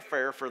free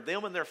airfare for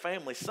them and their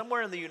families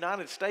somewhere in the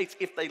United States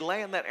if they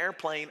land that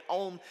airplane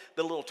on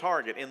the little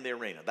target in the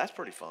arena. That's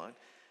pretty fun.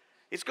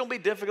 It's going to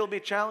be difficult, to be a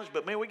challenge,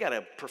 but man, we got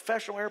a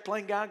professional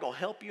airplane guy going to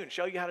help you and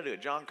show you how to do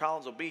it. John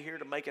Collins will be here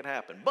to make it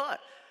happen. But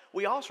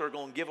we also are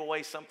going to give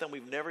away something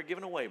we've never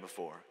given away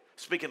before.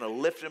 Speaking of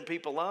lifting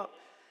people up,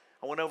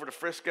 I went over to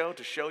Frisco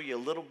to show you a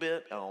little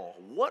bit on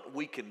what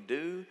we can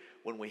do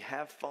when we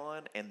have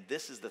fun, and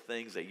this is the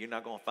things that you're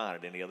not going to find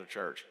at any other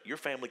church. Your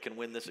family can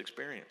win this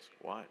experience.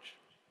 Watch.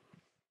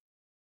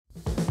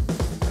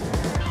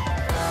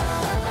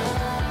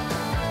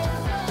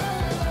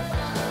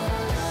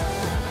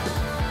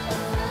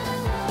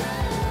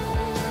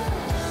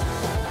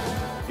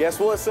 Guess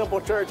what,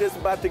 Simple Church? It's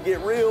about to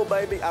get real,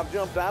 baby. I've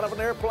jumped out of an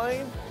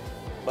airplane,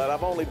 but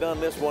I've only done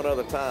this one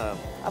other time.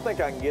 I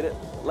think I can get it.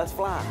 Let's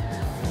fly.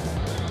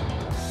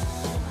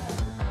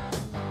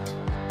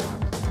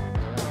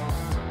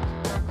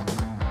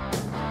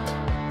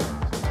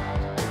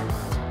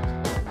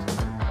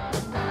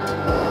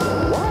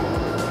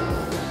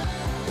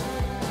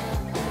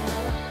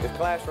 It's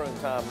classroom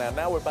time now.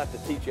 Now we're about to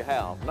teach you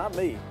how. Not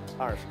me,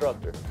 our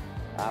instructor.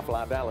 I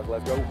Fly Dallas.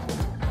 Let's go.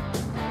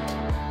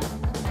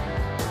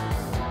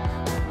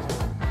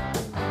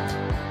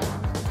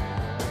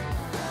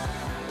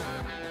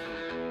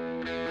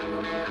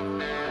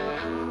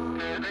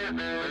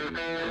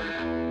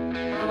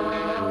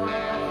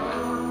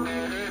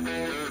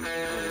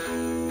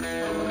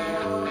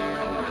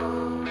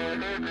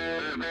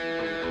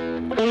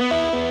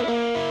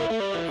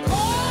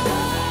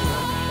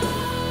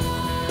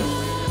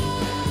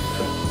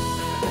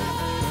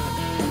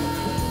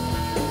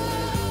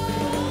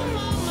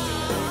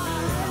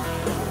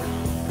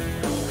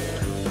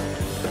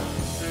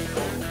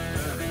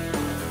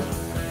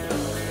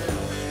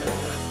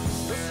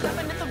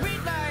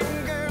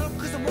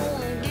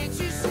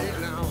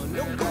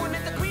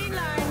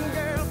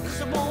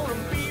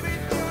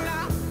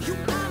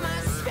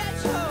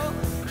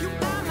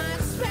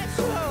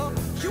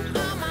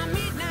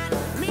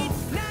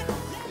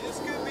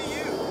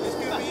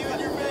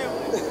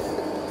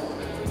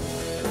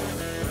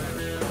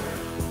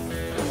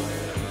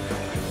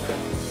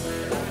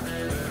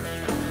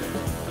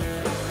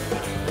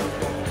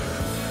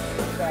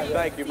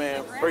 Thank you, man.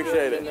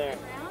 Appreciate it.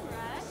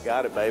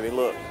 Got it, baby.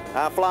 Look,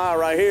 I fly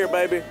right here,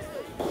 baby.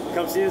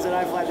 Come see us at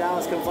I Fly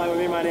Dallas. Come fly with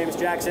me. My name is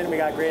Jackson. We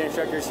got great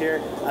instructors here,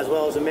 as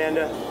well as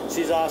Amanda.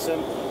 She's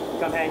awesome.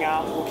 Come hang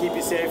out. We'll keep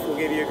you safe. We'll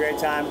give you a great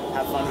time.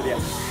 Have fun with you.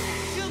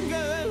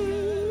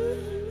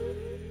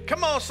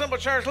 Come on, Simple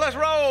Church. Let's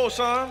roll,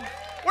 son.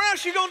 Where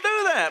else you going to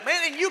do that,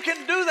 man? And you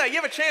can do that. You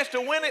have a chance to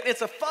win it.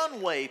 It's a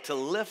fun way to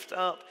lift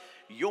up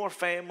your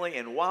family,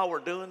 and while we're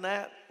doing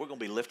that, we're going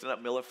to be lifting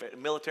up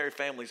military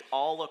families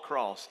all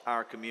across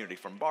our community,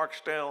 from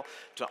Barksdale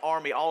to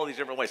Army, all of these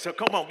different ways. So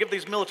come on, give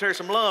these military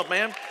some love,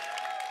 man.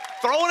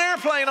 Throw an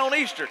airplane on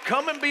Easter.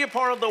 Come and be a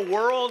part of the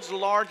world's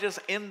largest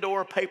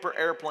indoor paper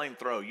airplane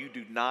throw. You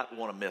do not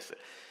want to miss it.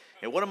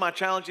 And what am I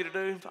challenging you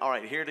to do? All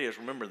right, here it is.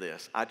 Remember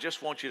this. I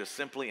just want you to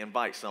simply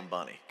invite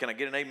somebody. Can I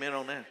get an amen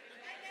on that?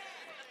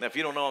 Now, if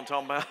you don't know what I'm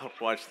talking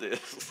about, watch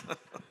this.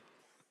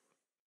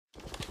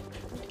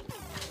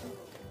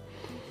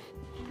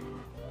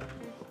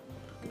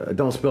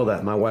 Don't spill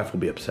that. My wife will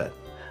be upset.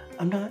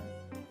 I'm not.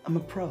 I'm a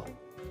pro.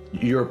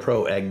 You're a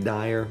pro egg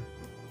dyer?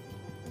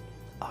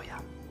 Oh, yeah.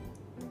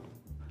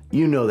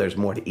 You know there's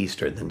more to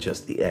Easter than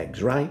just the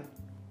eggs, right?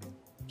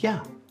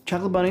 Yeah.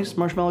 Chocolate bunnies,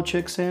 marshmallow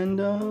chicks,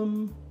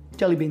 and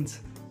jelly beans.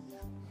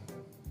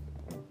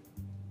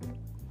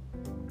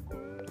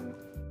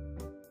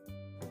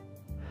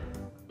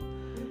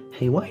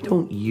 Hey, why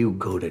don't you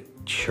go to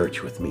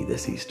church with me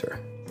this Easter?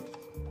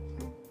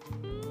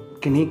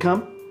 Can he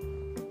come?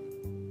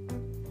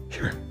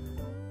 Sure.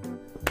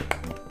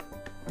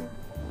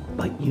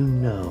 But you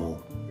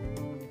know,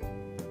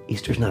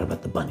 Easter's not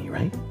about the bunny,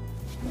 right?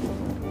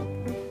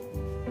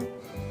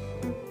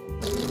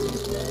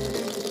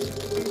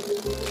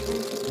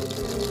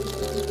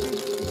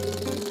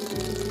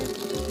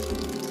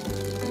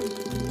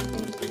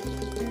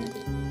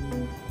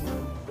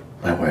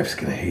 My wife's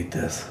gonna hate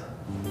this.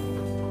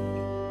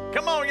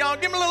 Come on, y'all.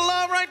 Give me a little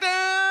love right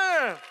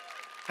there.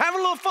 Have a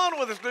little fun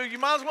with us, dude. You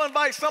might as well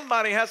invite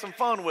somebody and have some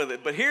fun with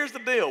it. But here's the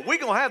deal. We're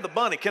going to have the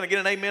bunny. Can I get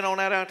an amen on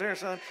that out there,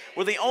 son?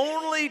 We're the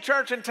only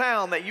church in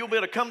town that you'll be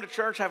able to come to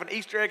church, have an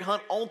Easter egg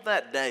hunt on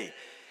that day,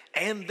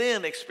 and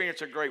then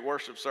experience a great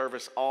worship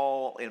service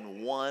all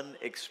in one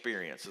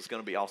experience. It's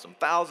going to be awesome.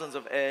 Thousands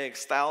of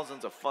eggs,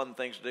 thousands of fun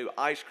things to do.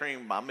 Ice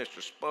cream by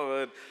Mr.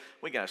 Spud.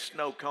 We got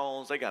snow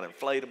cones. They got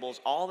inflatables.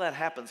 All that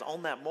happens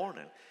on that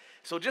morning.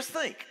 So just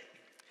think,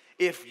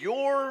 if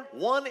your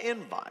one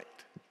invite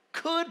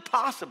could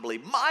possibly,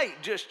 might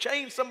just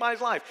change somebody's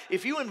life.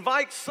 If you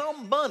invite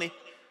some bunny,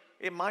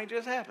 it might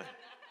just happen.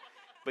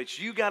 But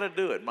you got to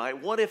do it,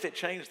 Mike. What if it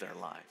changed their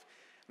life?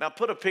 Now,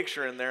 put a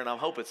picture in there, and I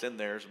hope it's in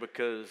theirs,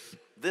 because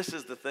this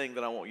is the thing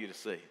that I want you to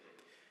see.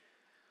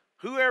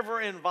 Whoever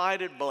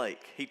invited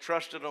Blake, he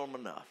trusted him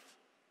enough.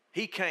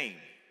 He came.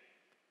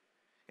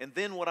 And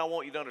then what I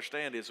want you to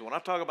understand is when I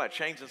talk about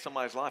changing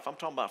somebody's life, I'm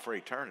talking about for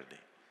eternity.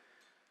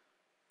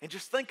 And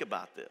just think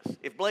about this.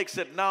 If Blake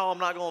said, no, I'm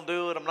not going to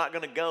do it, I'm not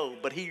going to go,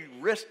 but he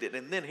risked it,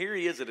 and then here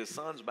he is at his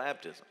son's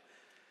baptism.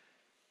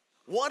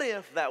 What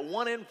if that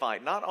one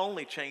invite not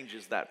only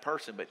changes that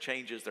person, but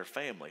changes their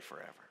family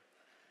forever?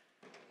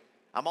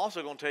 I'm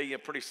also going to tell you a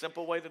pretty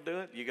simple way to do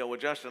it. You go, well,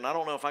 Justin, I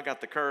don't know if I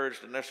got the courage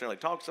to necessarily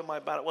talk to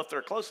somebody about it. Well, if they're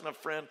a close enough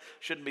friend,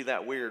 shouldn't be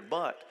that weird.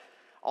 But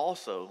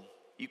also,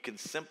 you can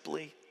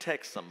simply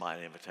text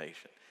somebody an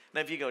invitation.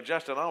 Now, if you go,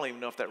 Justin, I don't even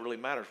know if that really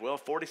matters. Well,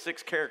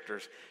 46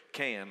 characters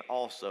can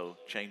also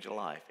change a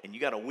life. And you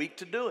got a week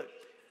to do it.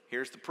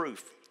 Here's the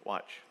proof.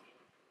 Watch.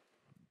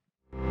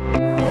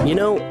 You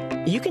know,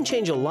 you can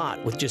change a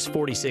lot with just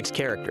 46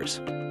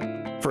 characters.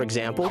 For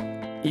example,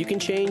 you can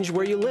change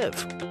where you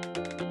live.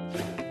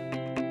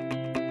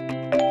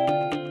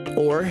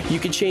 Or you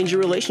could change your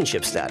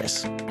relationship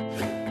status.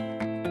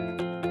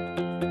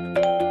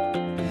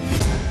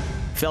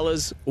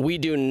 Fellas, we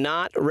do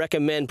not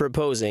recommend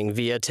proposing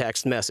via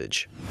text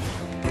message.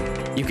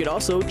 You could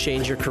also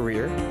change your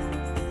career,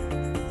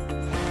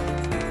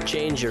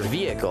 change your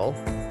vehicle,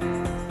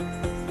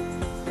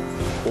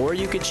 or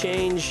you could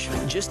change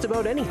just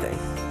about anything.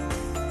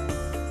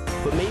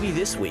 But maybe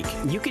this week,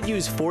 you could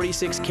use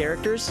 46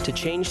 characters to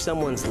change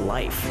someone's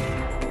life.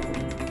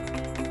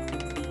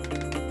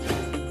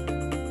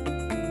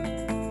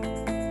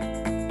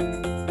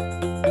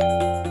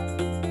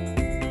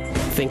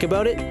 Think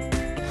about it,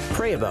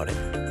 pray about it,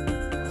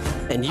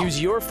 and use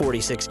your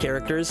 46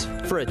 characters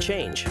for a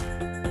change.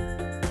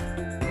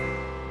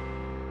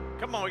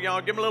 Come on,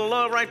 y'all. Give me a little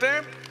love right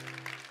there.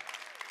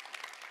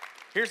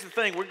 Here's the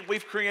thing.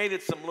 We've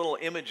created some little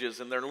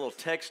images, and they're little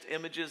text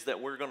images that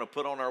we're going to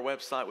put on our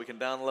website. We can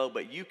download,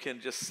 but you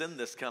can just send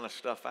this kind of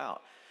stuff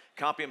out.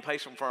 Copy and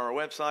paste them from our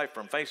website,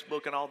 from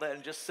Facebook and all that,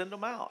 and just send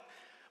them out.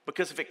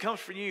 Because if it comes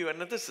from you,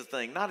 and this is the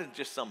thing, not in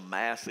just some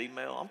mass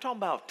email. I'm talking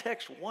about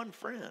text one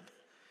friend.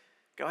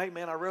 Go, hey,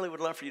 man, I really would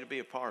love for you to be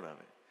a part of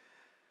it.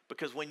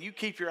 Because when you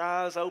keep your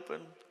eyes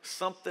open,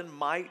 something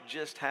might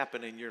just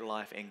happen in your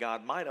life, and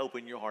God might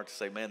open your heart to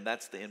say, man,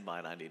 that's the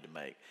invite I need to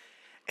make.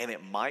 And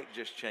it might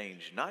just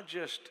change not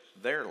just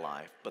their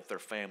life, but their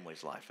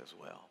family's life as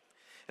well.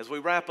 As we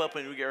wrap up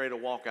and we get ready to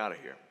walk out of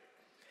here,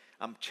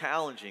 I'm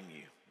challenging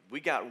you.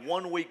 We got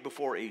 1 week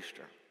before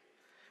Easter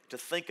to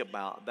think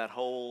about that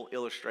whole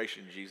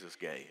illustration Jesus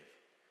gave.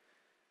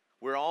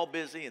 We're all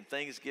busy and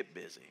things get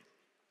busy.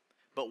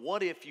 But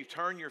what if you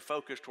turn your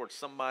focus towards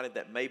somebody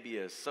that maybe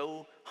is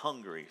so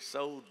hungry,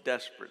 so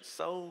desperate,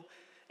 so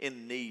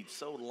in need,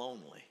 so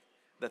lonely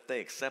that they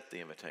accept the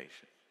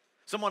invitation?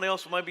 Someone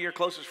else, maybe your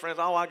closest friends,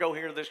 oh, I go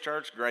here to this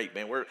church, great,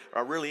 man.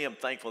 I really am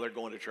thankful they're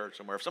going to church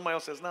somewhere. If somebody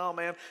else says, no,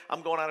 man,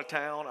 I'm going out of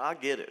town, I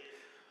get it.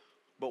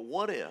 But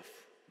what if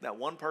that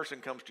one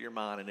person comes to your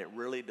mind and it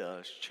really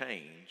does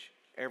change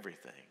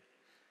everything?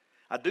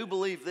 I do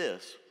believe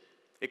this.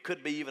 It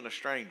could be even a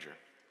stranger.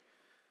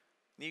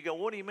 And you go,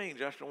 what do you mean,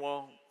 Justin?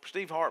 Well,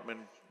 Steve Hartman,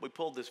 we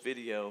pulled this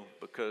video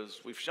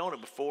because we've shown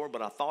it before,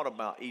 but I thought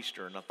about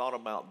Easter and I thought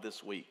about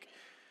this week.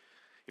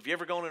 If you've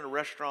ever gone in a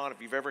restaurant,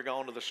 if you've ever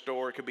gone to the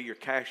store, it could be your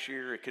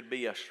cashier, it could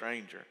be a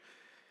stranger.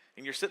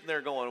 And you're sitting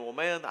there going, well,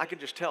 man, I can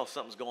just tell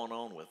something's going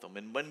on with them.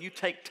 And when you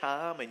take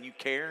time and you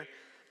care,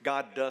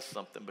 God does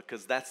something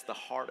because that's the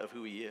heart of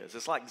who he is.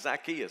 It's like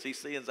Zacchaeus. He's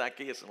seeing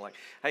Zacchaeus and like,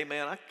 hey,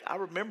 man, I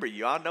remember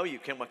you. I know you.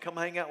 Can I come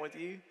hang out with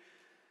you?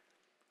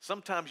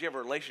 Sometimes you have a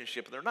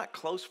relationship, and they're not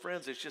close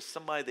friends. It's just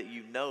somebody that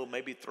you know,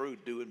 maybe through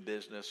doing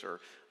business or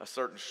a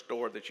certain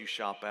store that you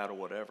shop at or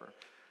whatever.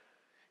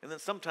 And then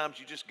sometimes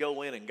you just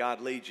go in and God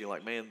leads you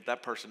like, man,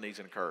 that person needs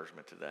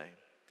encouragement today.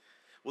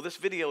 Well, this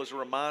video is a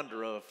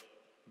reminder of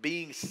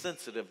being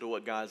sensitive to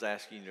what God's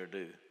asking you to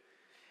do.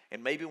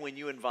 And maybe when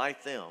you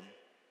invite them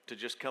to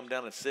just come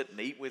down and sit and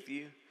eat with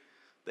you,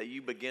 that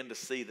you begin to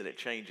see that it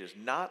changes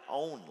not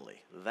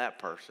only that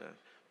person,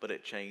 but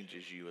it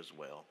changes you as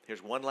well.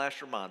 Here's one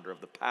last reminder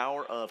of the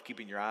power of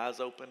keeping your eyes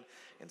open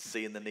and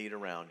seeing the need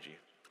around you.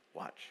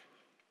 Watch.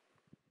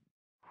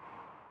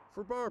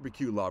 For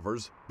barbecue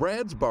lovers,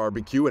 Brad's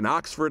Barbecue in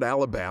Oxford,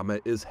 Alabama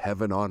is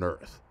heaven on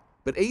earth.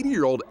 But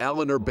 80-year-old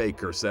Eleanor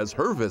Baker says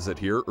her visit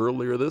here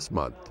earlier this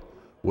month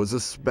was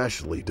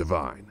especially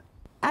divine.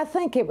 I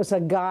think it was a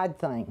God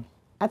thing.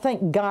 I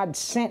think God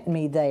sent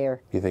me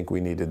there. You think we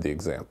needed the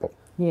example?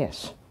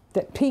 Yes,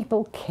 that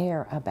people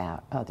care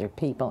about other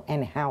people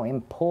and how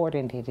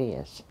important it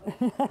is.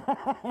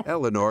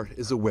 Eleanor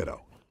is a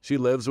widow. She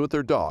lives with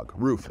her dog,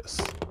 Rufus.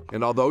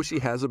 And although she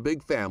has a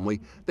big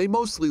family, they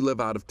mostly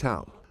live out of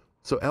town.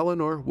 So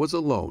Eleanor was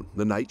alone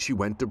the night she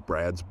went to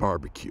Brad's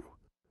barbecue.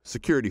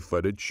 Security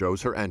footage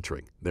shows her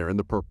entering, there in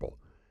the purple.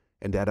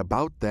 And at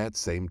about that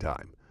same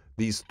time,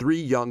 these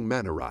 3 young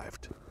men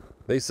arrived.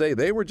 They say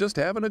they were just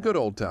having a good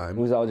old time.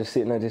 We was all just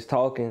sitting there just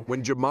talking.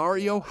 When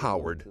Jamario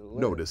Howard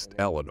noticed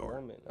Eleanor.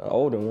 An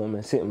older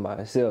woman sitting by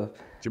herself.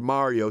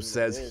 Jamario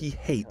says he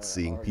hates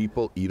seeing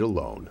people eat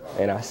alone.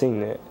 And I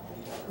seen that.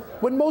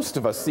 When most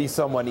of us see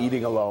someone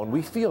eating alone,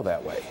 we feel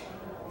that way.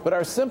 But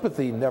our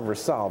sympathy never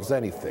solves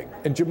anything,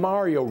 and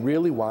Jamario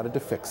really wanted to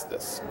fix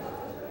this.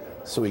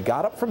 So he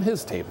got up from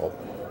his table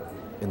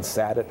and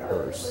sat at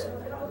hers.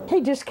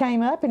 He just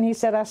came up and he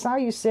said, I saw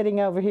you sitting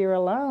over here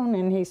alone,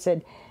 and he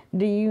said,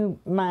 do you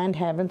mind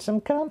having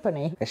some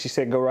company? And she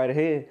said, go right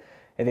ahead.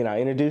 And then I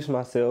introduced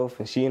myself,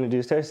 and she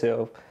introduced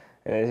herself,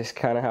 and that's just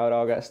kind of how it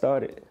all got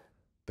started.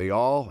 They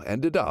all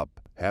ended up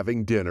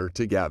having dinner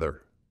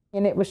together.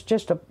 And it was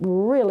just a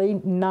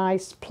really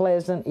nice,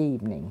 pleasant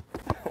evening.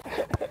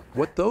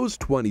 What those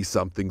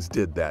 20-somethings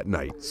did that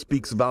night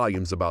speaks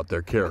volumes about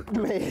their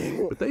character.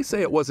 But they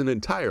say it wasn't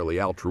entirely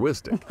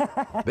altruistic.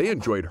 They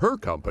enjoyed her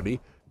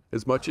company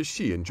as much as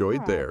she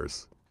enjoyed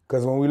theirs.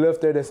 Because when we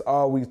left there, that's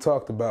all we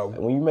talked about.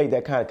 When you make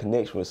that kind of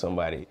connection with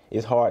somebody,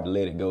 it's hard to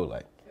let it go.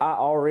 Like, I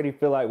already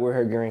feel like we're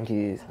her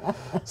grandkids.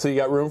 So you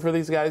got room for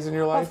these guys in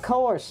your life? Of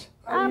course.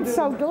 I'm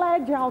so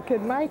glad y'all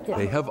could make it.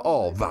 They have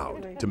all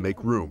vowed to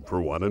make room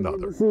for one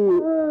another.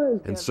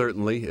 And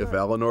certainly, if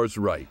Eleanor's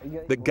right,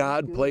 that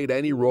God played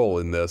any role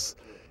in this,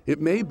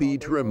 it may be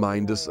to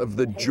remind us of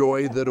the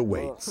joy that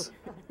awaits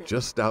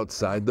just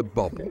outside the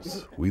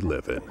bubbles we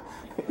live in.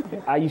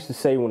 I used to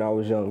say when I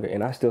was younger,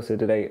 and I still say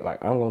today,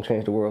 like, I'm going to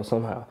change the world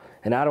somehow.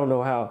 And I don't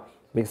know how,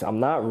 because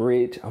I'm not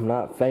rich, I'm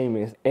not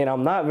famous, and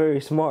I'm not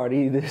very smart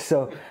either,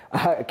 so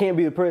I can't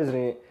be the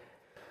president.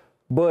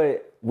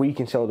 But we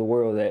can show the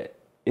world that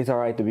it's all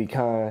right to be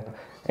kind,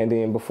 and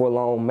then before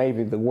long,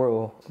 maybe the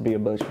world will be a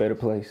much better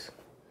place.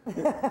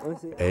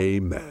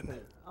 Amen.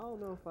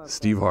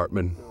 Steve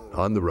Hartman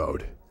on the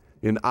road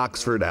in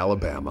Oxford,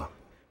 Alabama.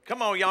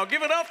 Come on, y'all,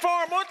 give it up for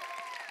him. What?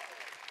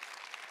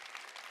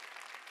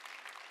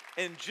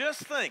 And just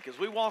think, as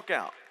we walk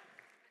out,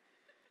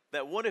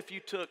 that what if you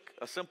took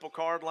a simple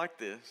card like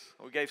this?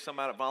 We gave some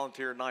out at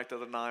volunteer night the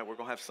other night. We're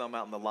going to have some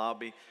out in the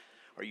lobby.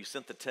 Or you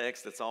sent the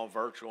text that's all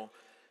virtual.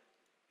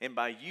 And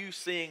by you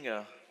seeing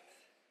a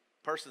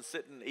person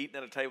sitting, eating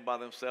at a table by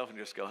themselves and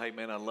just go, hey,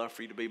 man, I'd love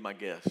for you to be my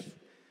guest.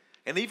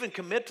 And even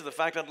commit to the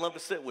fact I'd love to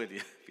sit with you.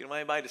 If you don't have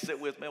anybody to sit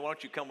with me, why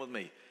don't you come with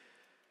me?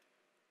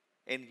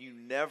 And you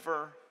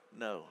never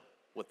know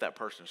what that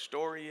person's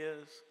story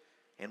is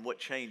and what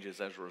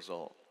changes as a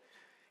result.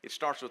 It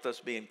starts with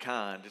us being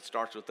kind. It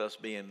starts with us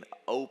being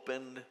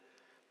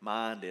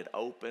open-minded,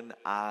 open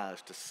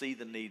eyes to see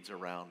the needs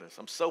around us.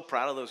 I'm so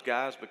proud of those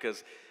guys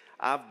because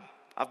I've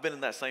been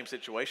in that same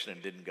situation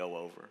and didn't go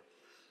over.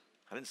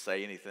 I didn't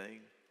say anything.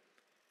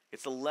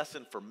 It's a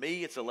lesson for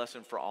me. It's a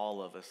lesson for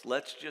all of us.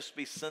 Let's just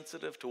be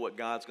sensitive to what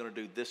God's going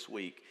to do this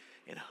week.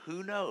 And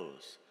who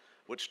knows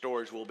what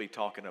stories we'll be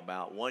talking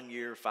about 1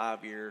 year,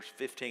 5 years,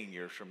 15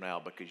 years from now,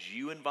 because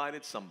you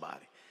invited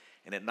somebody.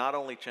 And it not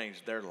only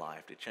changed their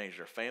life, it changed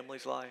their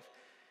family's life,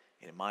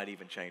 and it might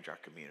even change our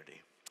community.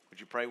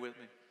 Would you pray with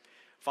me?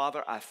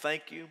 Father, I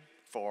thank you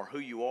for who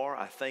you are.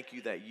 I thank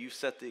you that you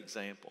set the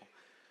example.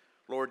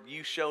 Lord,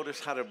 you showed us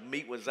how to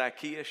meet with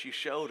Zacchaeus. You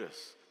showed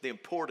us the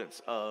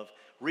importance of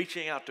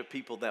reaching out to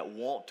people that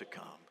want to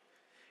come.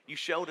 You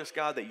showed us,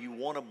 God, that you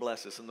want to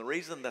bless us. And the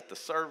reason that the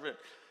servant,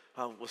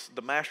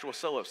 the master was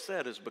so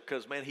upset is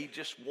because, man, he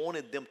just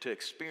wanted them to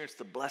experience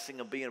the blessing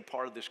of being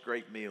part of this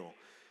great meal.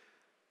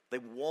 They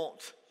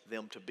want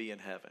them to be in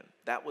heaven.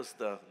 That was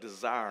the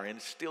desire, and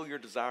it's still your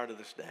desire to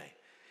this day.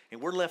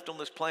 And we're left on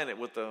this planet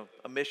with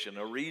a mission,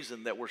 a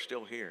reason that we're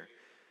still here.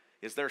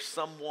 Is there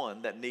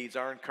someone that needs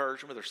our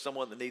encouragement? There's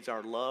someone that needs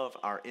our love,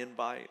 our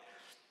invite.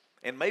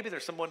 And maybe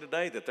there's someone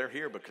today that they're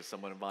here because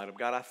someone invited them.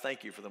 God, I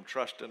thank you for them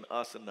trusting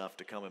us enough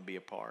to come and be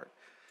a part.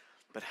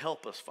 But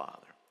help us,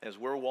 Father, as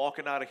we're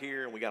walking out of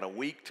here and we got a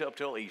week up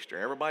till Easter.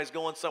 Everybody's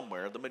going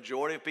somewhere. The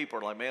majority of people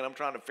are like, man, I'm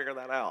trying to figure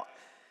that out.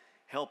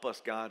 Help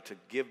us, God, to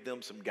give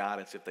them some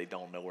guidance if they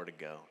don't know where to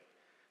go.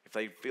 If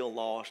they feel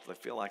lost, they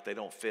feel like they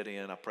don't fit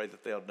in, I pray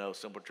that they'll know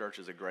Simple Church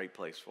is a great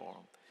place for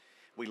them.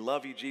 We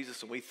love you,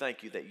 Jesus, and we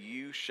thank you that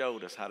you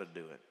showed us how to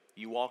do it.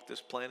 You walked this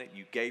planet.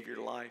 You gave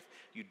your life.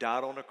 You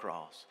died on a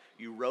cross.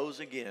 You rose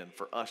again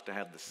for us to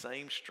have the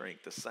same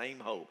strength, the same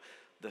hope,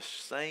 the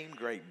same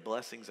great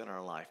blessings in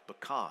our life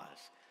because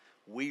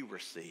we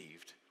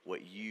received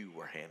what you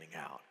were handing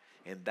out.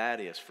 And that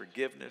is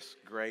forgiveness,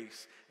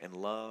 grace, and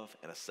love,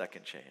 and a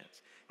second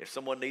chance. If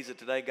someone needs it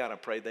today, God, I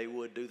pray they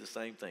would do the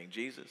same thing.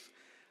 Jesus,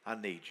 I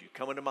need you.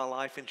 Come into my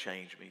life and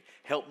change me.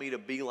 Help me to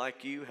be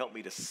like you. Help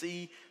me to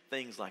see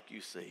things like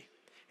you see.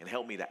 And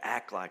help me to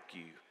act like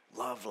you,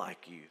 love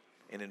like you,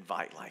 and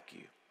invite like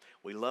you.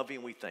 We love you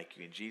and we thank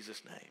you. In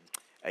Jesus' name,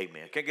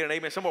 amen. Can I get an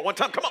amen somewhere? One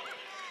time, come on.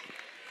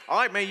 All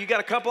right, man, you got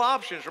a couple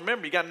options.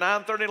 Remember, you got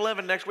 9:30 and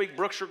 11 next week,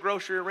 Brookshire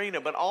Grocery Arena.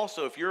 But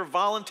also, if you're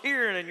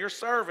volunteering and you're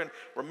serving,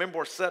 remember,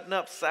 we're setting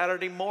up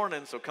Saturday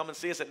morning. So come and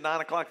see us at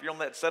 9 o'clock if you're on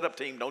that setup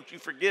team. Don't you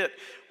forget,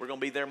 we're going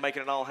to be there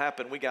making it all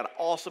happen. We got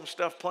awesome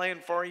stuff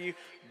planned for you.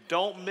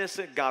 Don't miss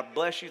it. God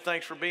bless you.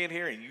 Thanks for being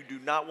here. And you do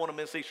not want to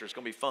miss Easter. It's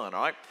going to be fun,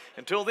 all right?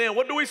 Until then,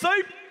 what do we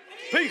say?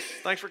 Peace.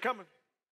 Thanks for coming.